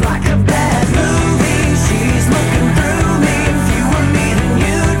 It's like a bad movie, she's looking through me. If you were me, then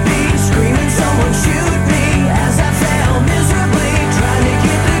you'd be screaming, someone shoot me. As I fell miserably, trying to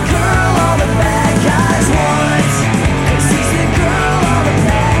get the girl all the bad guys want. 'Cause she's the girl all the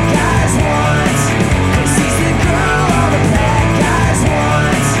bad guys want. 'Cause she's the girl all the bad guys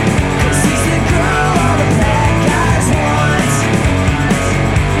want. 'Cause she's the girl all the bad guys want.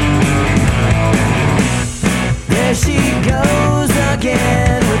 There she goes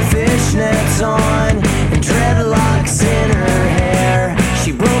again with fishnets on and dreadlocks in her hair.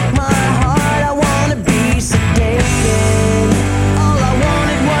 She broke my heart, I wanna be sedated. All I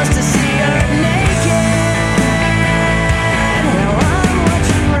wanted was to see her naked. Now I'm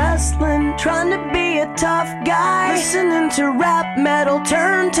watching wrestling, trying to be a tough guy, listening to rap metal,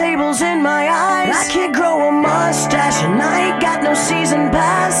 turntables in my eyes. I can't grow a mustache and I ain't got no season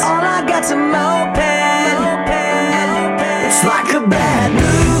pass. All I got's a moped. It's like a bad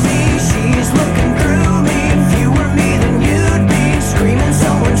movie, she's looking through me. If you were me, then you'd be screaming,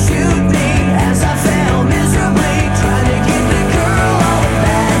 someone shoot me. As I fell miserably, trying to get the girl all the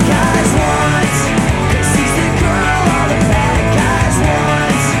bad guys want. 'Cause she's the girl all the bad guys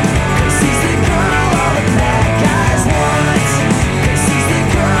want. 'Cause she's the girl all the bad guys want. 'Cause she's the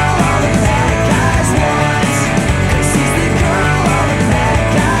girl all the bad guys want. 'Cause she's the girl all the bad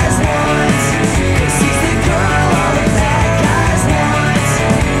guys want. 'Cause she's the girl all the bad guys want.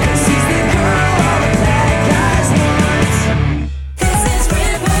 'Cause she's the girl all the bad guys want. This is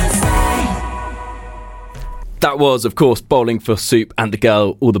Riverside. That was, of course, Bowling for Soup and the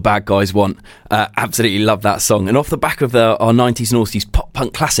Girl All the Bad Guys Want. Absolutely love that song. And off the back of our 90s noughties pop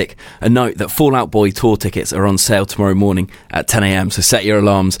punk classic, a note that Fall Out Boy tour tickets are on sale tomorrow morning at 10 a.m, so set your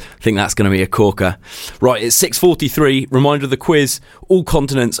alarms. I think that's going to be a corker. Right, it's 6:43. Reminder of the quiz. All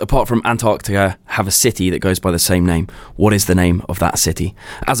continents, apart from Antarctica, have a city that goes by the same name. What is the name of that city?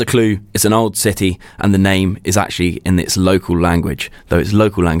 As a clue, it's an old city, and the name is actually in its local language, though its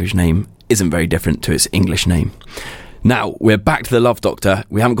local language name isn't very different to its English name. Now, we're back to the Love Doctor.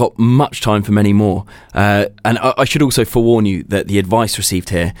 We haven't got much time for many more. And I should also forewarn you that the advice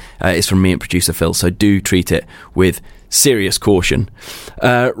received here is from me and producer Phil, so do treat it with serious caution.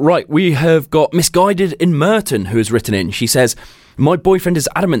 Right, we have got Misguided in Merton, who has written in. She says, my boyfriend is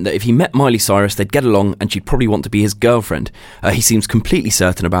adamant that if he met Miley Cyrus, they'd get along and she'd probably want to be his girlfriend. He seems completely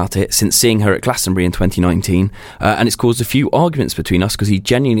certain about it since seeing her at Glastonbury in 2019, and it's caused a few arguments between us because he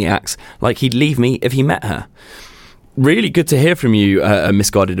genuinely acts like he'd leave me if he met her. Really good to hear from you,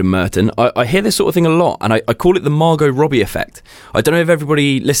 Misguided in Merton. I hear this sort of thing a lot, and I call it the Margot Robbie effect. I don't know if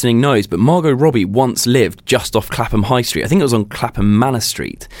everybody listening knows, but Margot Robbie once lived just off Clapham High Street. I think it was on Clapham Manor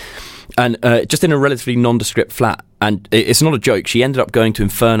Street. And just in a relatively nondescript flat. And it's not a joke. She ended up going to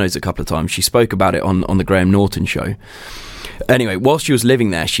Inferno's a couple of times. She spoke about it on the Graham Norton show. Anyway, whilst she was living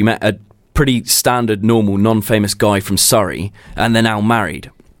there, she met a pretty standard, normal, non-famous guy from Surrey, and they're now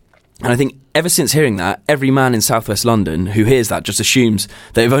married. And I think ever since hearing that, every man in southwest London who hears that just assumes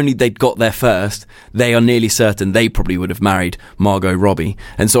that if only they'd got there first, they are nearly certain they probably would have married Margot Robbie.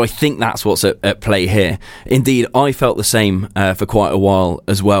 And so I think that's what's at play here. Indeed, I felt the same for quite a while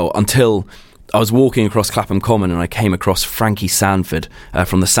as well, until I was walking across Clapham Common and I came across Frankie Sanford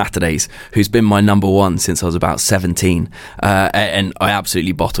from the Saturdays, who's been my number one since I was about 17. And I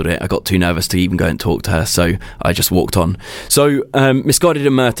absolutely bottled it. I got too nervous to even go and talk to her, so I just walked on. So, Misguided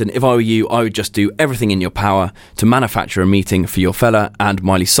in Merton, if I were you, I would just do everything in your power to manufacture a meeting for your fella and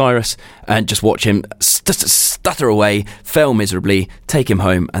Miley Cyrus and just watch him stutter away, fail miserably, take him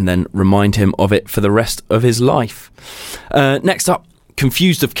home and then remind him of it for the rest of his life. Next up,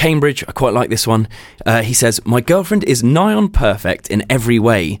 Confused of Cambridge, I quite like this one. He says, my girlfriend is nigh on perfect in every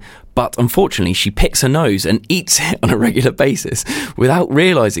way, but unfortunately she picks her nose and eats it on a regular basis without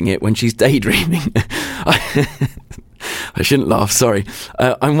realising it when she's daydreaming. I shouldn't laugh, sorry.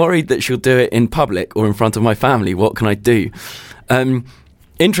 I'm worried that she'll do it in public or in front of my family. What can I do?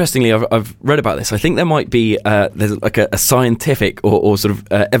 Interestingly, I've read about this. I think there might be there's like a scientific or sort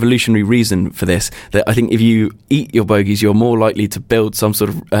of evolutionary reason for this. That I think if you eat your bogies, you're more likely to build some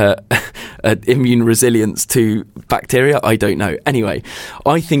sort of immune resilience to bacteria. I don't know. Anyway,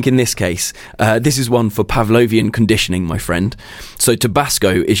 I think in this case, this is one for Pavlovian conditioning, my friend. So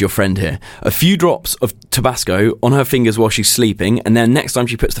Tabasco is your friend here. A few drops of Tabasco on her fingers while she's sleeping, and then next time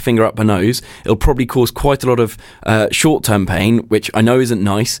she puts the finger up her nose, it'll probably cause quite a lot of short-term pain, which I know isn't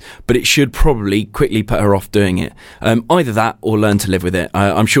nice, but it should probably quickly put her off doing it. Either that or learn to live with it.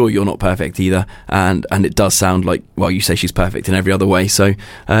 I'm sure you're not perfect either, and it does sound like, well, you say she's perfect in every other way, so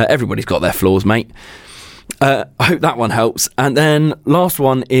everybody's got their flaws, mate. I hope that one helps. And then last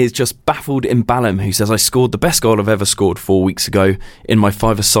one is just Baffled in Balham, who says, I scored the best goal I've ever scored 4 weeks ago in my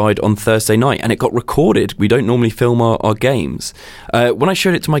five-a-side on Thursday night, and it got recorded. We don't normally film our games. When I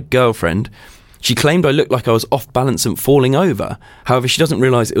showed it to my girlfriend, she claimed I looked like I was off balance and falling over. However, she doesn't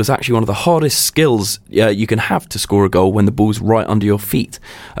realise it was actually one of the hardest skills you can have to score a goal when the ball's right under your feet.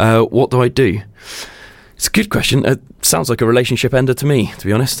 What do I do? It's a good question. Sounds like a relationship ender to me, to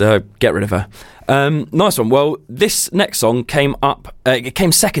be honest. Get rid of her. Nice one. Well, this next song came up. It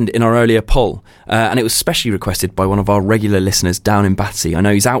came second in our earlier poll, and it was specially requested by one of our regular listeners down in Battersea. I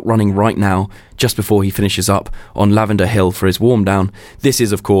know he's out running right now, just before he finishes up on Lavender Hill for his warm down. This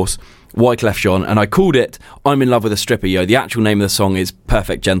is, of course, Wyclef Jean, and I called it I'm in Love with a Stripper, yo. The actual name of the song is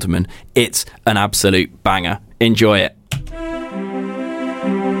Perfect Gentleman. It's an absolute banger. Enjoy it.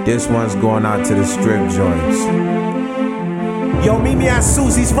 This one's going out to the strip joints. Yo, meet me at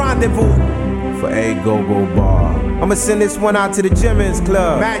Susie's Rendezvous for a go-go bar. I'ma send this one out to the Jimmins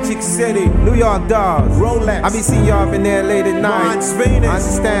Club, Magic City, New York Dolls, Rolex. I be seeing y'all in there late at night. I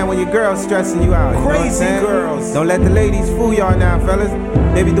understand when your girl's stressing you out. Crazy girls. Don't let the ladies fool y'all now, fellas.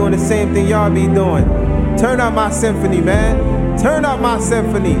 They be doing the same thing y'all be doing. Turn up my symphony, man. Turn up my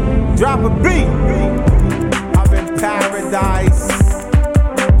symphony. Drop a beat. I'm in paradise.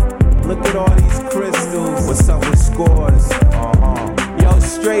 Look at all these crystals. What's up with scores? Yo,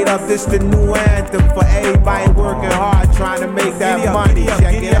 straight up, this the new anthem for everybody working hard trying to make that money.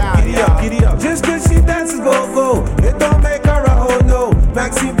 Check it out, get it up. Just cause she dances go-go, it don't make her a hoe, no.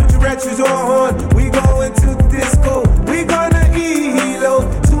 Maxine, put your retros on. We going to the disco. We gonna hilo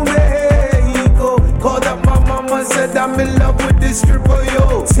to Mexico. Called up my mama, said I'm in love with this stripper,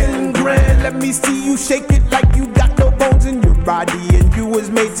 yo. 10 grand, let me see you shake it like you got no bones in your body, and you was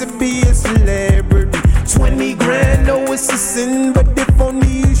made to be a celebrity. 20 grand, no, it's a sin, but if only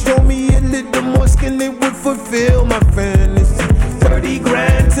you show me a little more skin, it would fulfill my fantasy. 30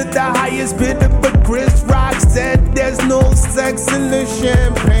 grand to the highest bidder, but Chris Rock said there's no sex in the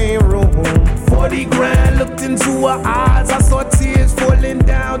champagne room. 40 grand, looked into her eyes, I saw tears falling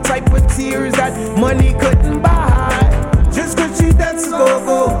down, type of tears that money couldn't buy. Just cause she dances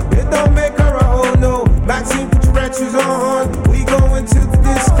go-go, it don't make her a hoe, no. Maxine, put your retros on, we going to the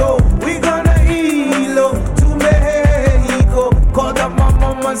disco. We gonna hilo to Mexico. Called up my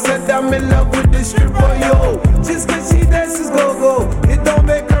mama, said I'm in love with this stripper, yo. Just cause she dances go-go, it don't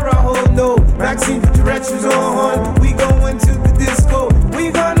make her a hoe, no. Maxine, put your retros on, we going to the disco.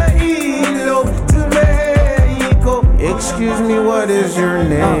 We gonna hilo to Mexico. Excuse me, what is your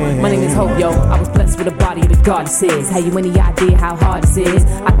name? My name is Hope, yo. I was blessed with a body of the goddesses. Have you any idea how hard this is?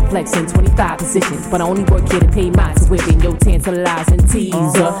 I can flex in 25 positions, but I only work here to pay my tuition. Yo, tantalizing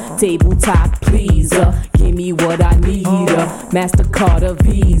teaser, tabletop pleaser. Give me what I need, MasterCard or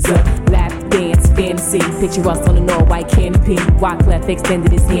Visa. Lap dance fantasy, picture us on an all-white canopy. Wyclef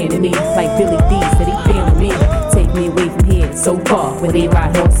extended his hand to me, like Billy D said he feeling me. Take me away from here, so far, where they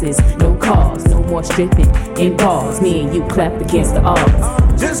ride horses. No cars, no more stripping in bars. Me and you clap against the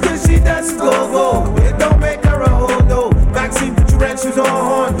odds. Just cause she dances go-go, it don't make her a hoe, no. Maxine, put your retros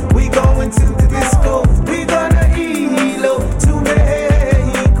on, we going to the disco. We gonna hilo to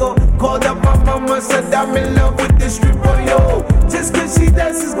Mexico. Called up my mama, said I'm in love with this stripper, yo. Just cause she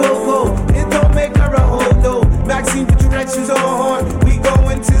dances go-go, it don't make her a hoe, no. Maxine, put your retros on, we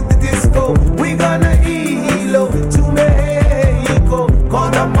going to the disco. We gonna hilo to Mexico.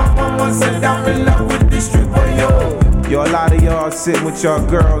 Called up my mama, said I'm in love with this stripper, yo. Yo, a lot of y'all sitting with your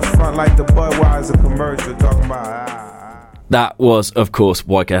girls front like the Budweiser commercial talking about That was, of course,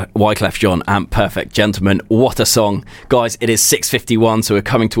 Wyclef Jean and Perfect Gentleman. What a song. Guys, it is 6:51, so we're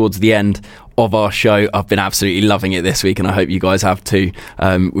coming towards the end of our show. I've been absolutely loving it this week, and I hope you guys have too.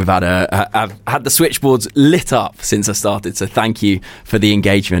 We've had I've had the switchboards lit up since I started, so thank you for the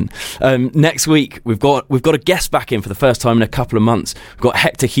engagement. Next week we've got a guest back in for the first time in a couple of months. We've got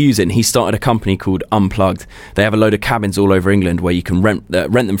Hector Hughes in. He started a company called Unplugged. They have a load of cabins all over England where you can rent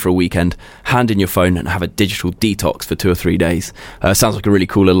them for a weekend, hand in your phone, and have a digital detox for 2 or 3 days. Sounds like a really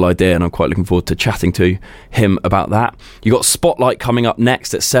cool little idea, and I'm quite looking forward to chatting to him about that. You got Spotlight coming up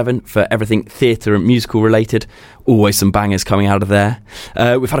next at 7 for everything theatre and musical related. Always some bangers coming out of there.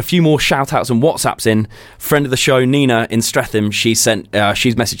 We've had a few more shout outs and WhatsApps in. Friend of the show, Nina in Streatham, she's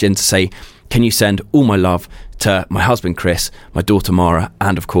messaged in to say, can you send all my love to my husband Chris, my daughter Mara,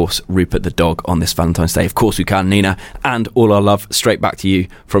 and of course Rupert the dog on this Valentine's Day? Of course we can, Nina, and all our love straight back to you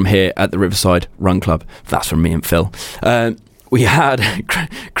from here at the Riverside Run Club. That's from me and Phil. We had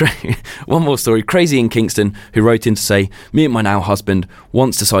one more story. Crazy in Kingston, who wrote in to say, me and my now husband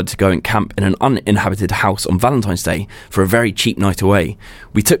once decided to go and camp in an uninhabited house on Valentine's Day for a very cheap night away.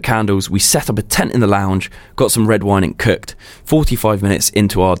 We took candles, we set up a tent in the lounge, got some red wine and cooked. 45 minutes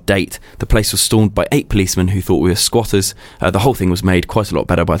into our date, the place was stormed by 8 policemen who thought we were squatters. The whole thing was made quite a lot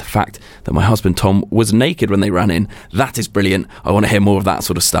better by the fact that my husband Tom was naked when they ran in. That is brilliant. I want to hear more of that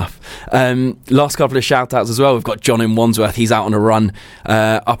sort of stuff. Last couple of shout outs as well. We've got John in Wandsworth. He's out on a run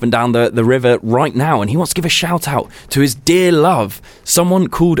up and down the river right now, and he wants to give a shout out to his dear love, someone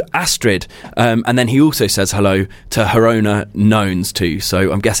called Astrid, and then he also says hello to her owner Nones too,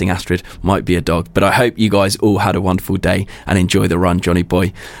 so I'm guessing Astrid might be a dog, but I hope you guys all had a wonderful day and enjoy the run, Johnny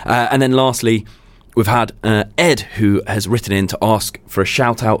boy. And then lastly, we've had Ed, who has written in to ask for a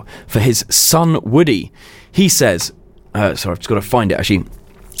shout out for his son Woody. He says, sorry, I've just got to find it actually.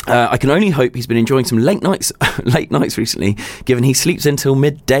 I can only hope he's been enjoying some late nights recently, given he sleeps until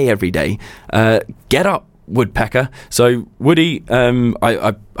midday every day. Get up, woodpecker. So Woody,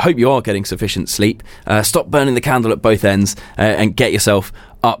 I hope you are getting sufficient sleep. Stop burning the candle at both ends and get yourself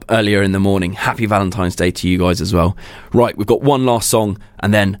up earlier in the morning. Happy Valentine's Day to you guys as well. Right, we've got one last song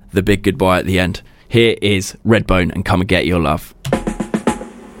and then the big goodbye at the end. Here is Redbone and Come and Get Your Love.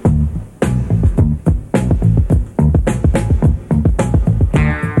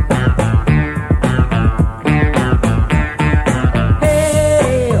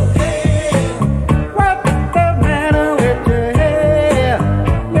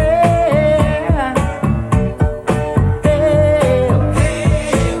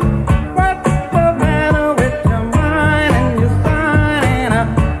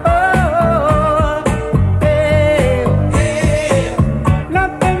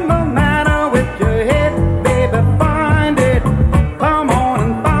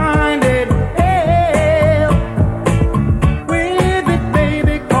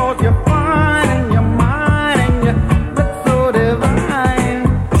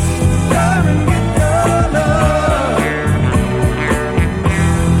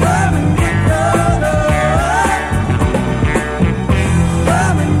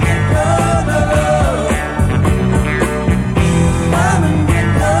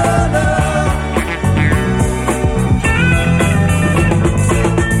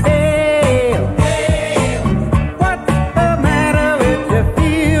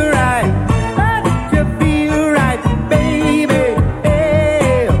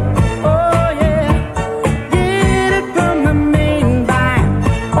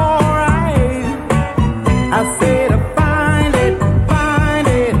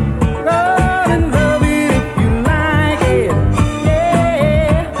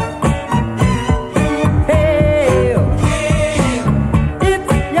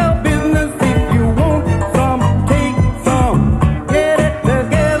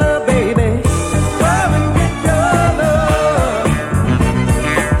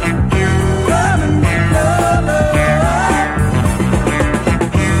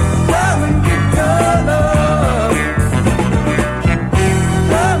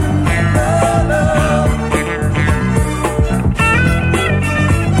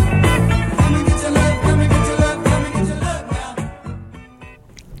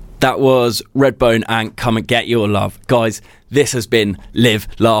 That was Redbone and Come and Get Your Love. Guys, this has been Live,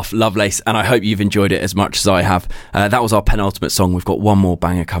 Laugh, Lovelace, and I hope you've enjoyed it as much as I have. That was our penultimate song. We've got one more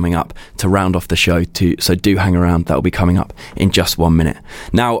banger coming up to round off the show too, so do hang around. That'll be coming up in just 1 minute.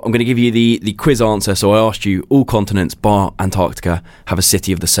 Now, I'm going to give you the quiz answer. So I asked you, all continents bar Antarctica have a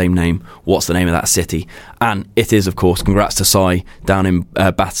city of the same name. What's the name of that city? And it is, of course, congrats to Sai down in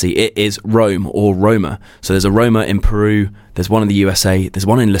Battersea, it is Rome or Roma. So there's a Roma in Peru, there's one in the USA, there's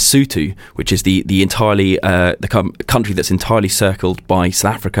one in Lesotho, which is the entirely country that's entirely circled by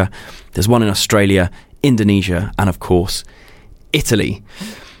South Africa. There's one in Australia, Indonesia, and of course, Italy.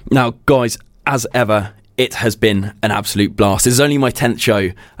 Now, guys, as ever, it has been an absolute blast. This is only my 10th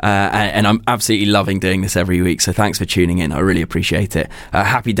show, and I'm absolutely loving doing this every week, so thanks for tuning in. I really appreciate it.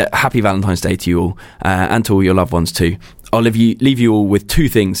 Happy Valentine's Day to you all, and to all your loved ones too. I'll leave you all with two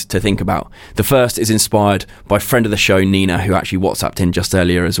things to think about. The first is inspired by friend of the show, Nina, who actually WhatsApped in just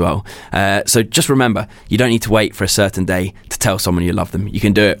earlier as well. So just remember, you don't need to wait for a certain day to tell someone you love them. You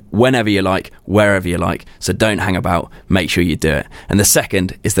can do it whenever you like, wherever you like. So don't hang about. Make sure you do it. And the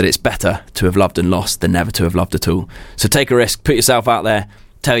second is that it's better to have loved and lost than never to have loved at all. So take a risk. Put yourself out there.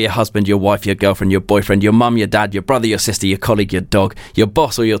 Tell your husband, your wife, your girlfriend, your boyfriend, your mum, your dad, your brother, your sister, your colleague, your dog, your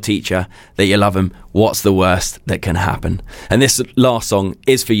boss or your teacher that you love them. What's the worst that can happen? And this last song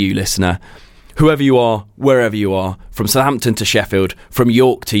is for you, listener. Whoever you are, wherever you are, from Southampton to Sheffield, from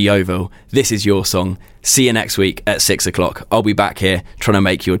York to Yeovil, this is your song. See you next week at 6 o'clock. I'll be back here trying to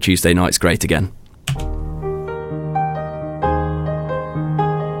make your Tuesday nights great again.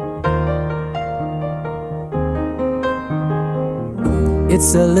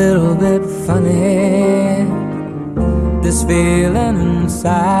 It's a little bit funny, this feeling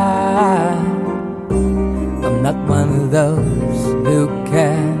inside. I'm not one of those who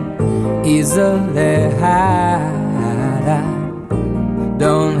can easily hide. I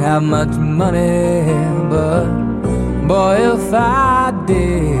don't have much money, but boy, if I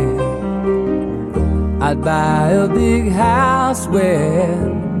did, I'd buy a big house where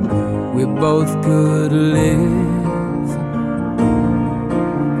we both could live.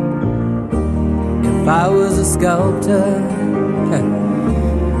 If I was a sculptor,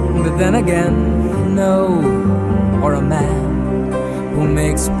 but then again, no, or a man who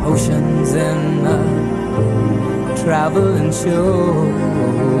makes potions in a traveling show.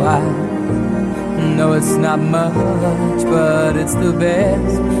 I know it's not much, but it's the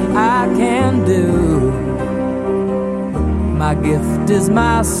best I can do. My gift is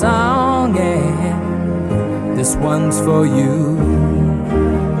my song, and this one's for you.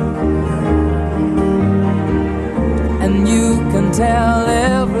 And you can tell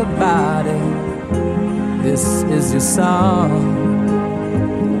everybody this is your song.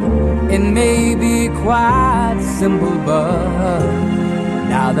 It may be quite simple, but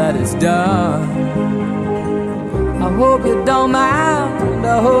now that it's done, I hope you don't mind,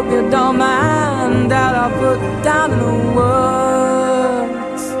 I hope you don't mind that I put down in the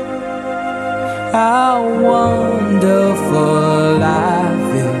words how wonderful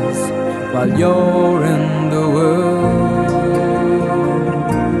life is while you're in the world.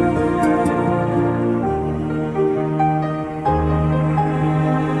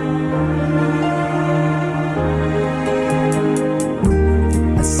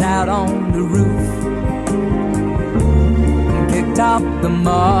 I sat on the roof and kicked up the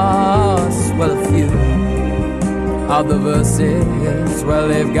moss. Well, a few of the verses, well,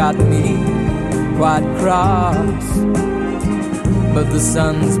 they've got me quite cross. But the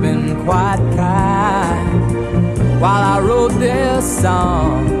sun's been quite kind while I wrote this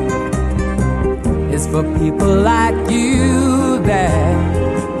song. It's for people like you that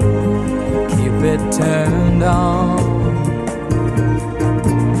keep it turned on.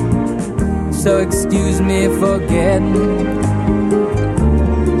 So excuse me for getting,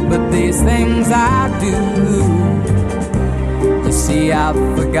 but these things I do. You see, I've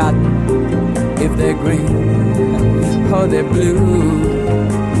forgotten if they're green or they're blue.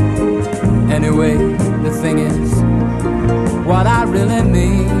 Anyway, the thing is, what I really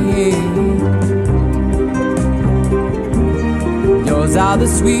mean, yours are the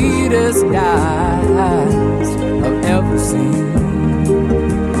sweetest eyes I've ever seen.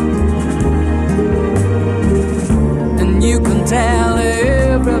 And you can tell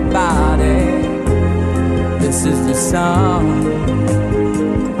everybody this is the song.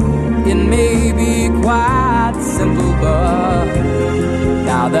 It may be quite simple, but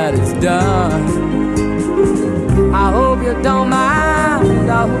now that it's done, I hope you don't mind,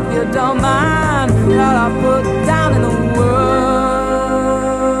 I hope you don't mind that I put down in the words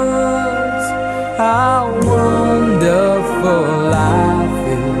how wonderful life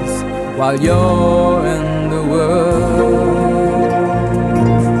is while you're in the world.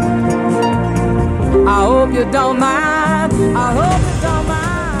 I hope you don't mind, I hope you don't mind.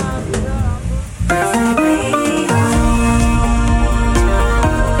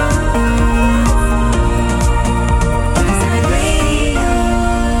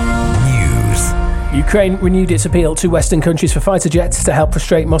 You Ukraine renewed its appeal to Western countries for fighter jets to help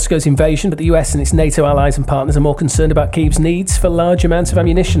frustrate Moscow's invasion, but the US and its NATO allies and partners are more concerned about Kyiv's needs for large amounts of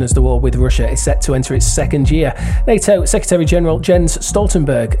ammunition as the war with Russia is set to enter its second year. NATO Secretary-General Jens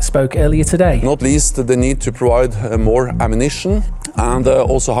Stoltenberg spoke earlier today. Not least the need to provide more ammunition and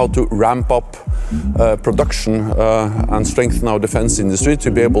also how to ramp up production and strengthen our defense industry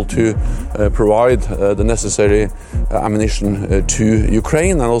to be able to provide the necessary ammunition to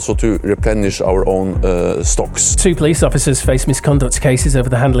Ukraine and also to replenish our own stocks. 2 police officers face misconduct cases over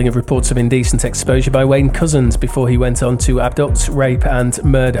the handling of reports of indecent exposure by Wayne Couzens before he went on to abduct, rape and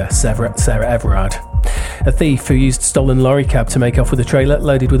murder Sarah Everard. A thief who used a stolen lorry cab to make off with a trailer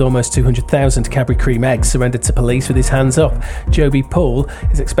loaded with almost 200,000 Cadbury cream eggs surrendered to police with his hands up. Joby Paul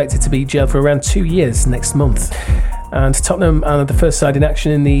is expected to be jailed for around 2 years next month. And Tottenham are the first side in action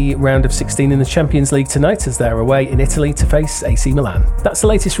in the round of 16 in the Champions League tonight as they're away in Italy to face AC Milan. That's the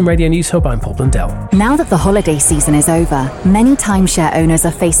latest from Radio News Hub. I'm Paul Blundell. Now that the holiday season is over, many timeshare owners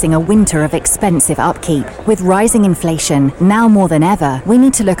are facing a winter of expensive upkeep. With rising inflation, now more than ever, we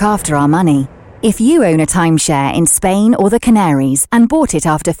need to look after our money. If you own a timeshare in Spain or the Canaries and bought it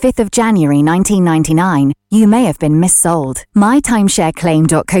after 5th of January 1999, you may have been missold.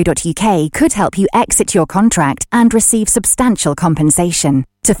 mytimeshareclaim.co.uk could help you exit your contract and receive substantial compensation.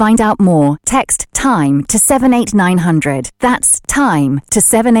 To find out more, text TIME to 78900. That's TIME to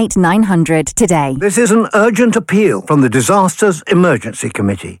 78900 today. This is an urgent appeal from the Disasters Emergency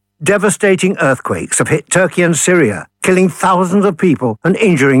Committee. Devastating earthquakes have hit Turkey and Syria, killing thousands of people and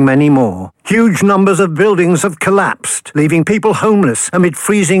injuring many more. Huge numbers of buildings have collapsed, leaving people homeless amid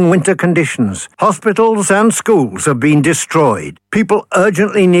freezing winter conditions. Hospitals and schools have been destroyed. People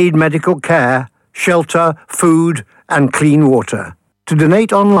urgently need medical care, shelter, food, and clean water. To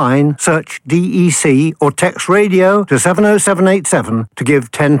donate online, search DEC or text radio to 70787 to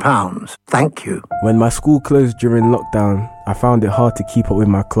give £10. Thank you. When my school closed during lockdown, I found it hard to keep up with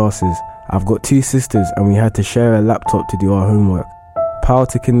my classes. I've got 2 sisters and we had to share a laptop to do our homework. Power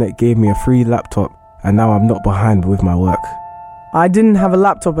to Connect gave me a free laptop and now I'm not behind with my work. I didn't have a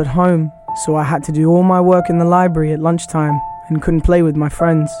laptop at home, so I had to do all my work in the library at lunchtime and couldn't play with my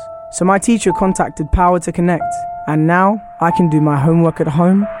friends. So my teacher contacted Power to Connect, and now I can do my homework at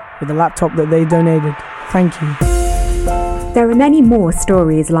home with a laptop that they donated. Thank you. There are many more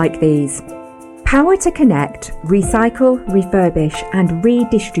stories like these. Power to Connect, recycle, refurbish and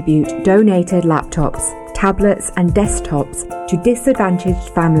redistribute donated laptops, tablets and desktops to disadvantaged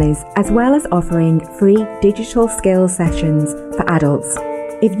families, as well as offering free digital skills sessions for adults.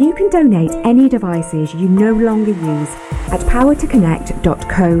 If you can donate any devices you no longer use at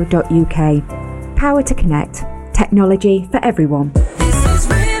powertoconnect.co.uk. Power to Connect, technology for everyone.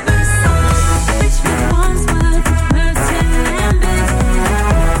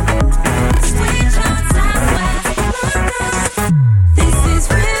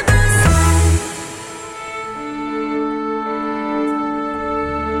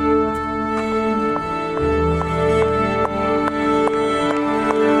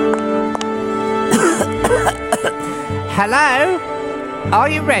 Hello? Are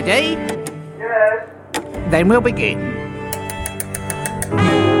you ready? Yes. Then we'll begin.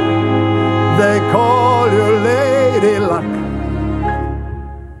 They call you Lady Luck,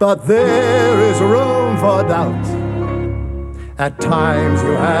 but there is room for doubt. At times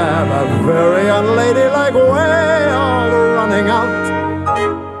you have a very unladylike way of running out.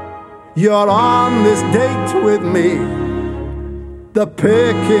 You're on this date with me. The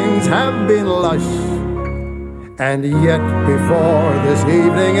pickings have been lush. And yet before this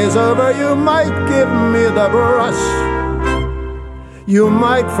evening is over, you might give me the brush. You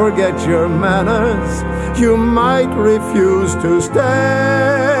might forget your manners, you might refuse to stay.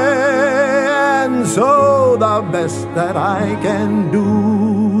 And so the best that I can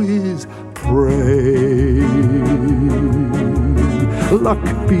do is pray. Luck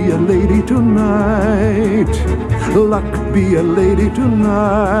be a lady tonight. Luck be a lady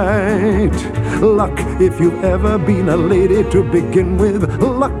tonight. Luck, if you've ever been a lady to begin with.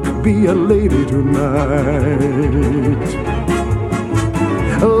 Luck be a lady tonight.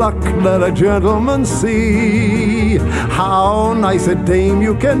 Luck, let a gentleman see how nice a dame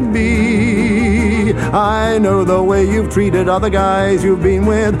you can be. I know the way you've treated other guys you've been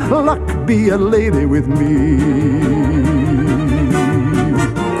with. Luck, be a lady with me.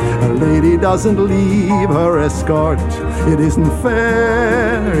 A lady doesn't leave her escort. It isn't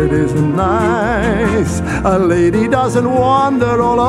fair, it isn't nice. A lady doesn't wander all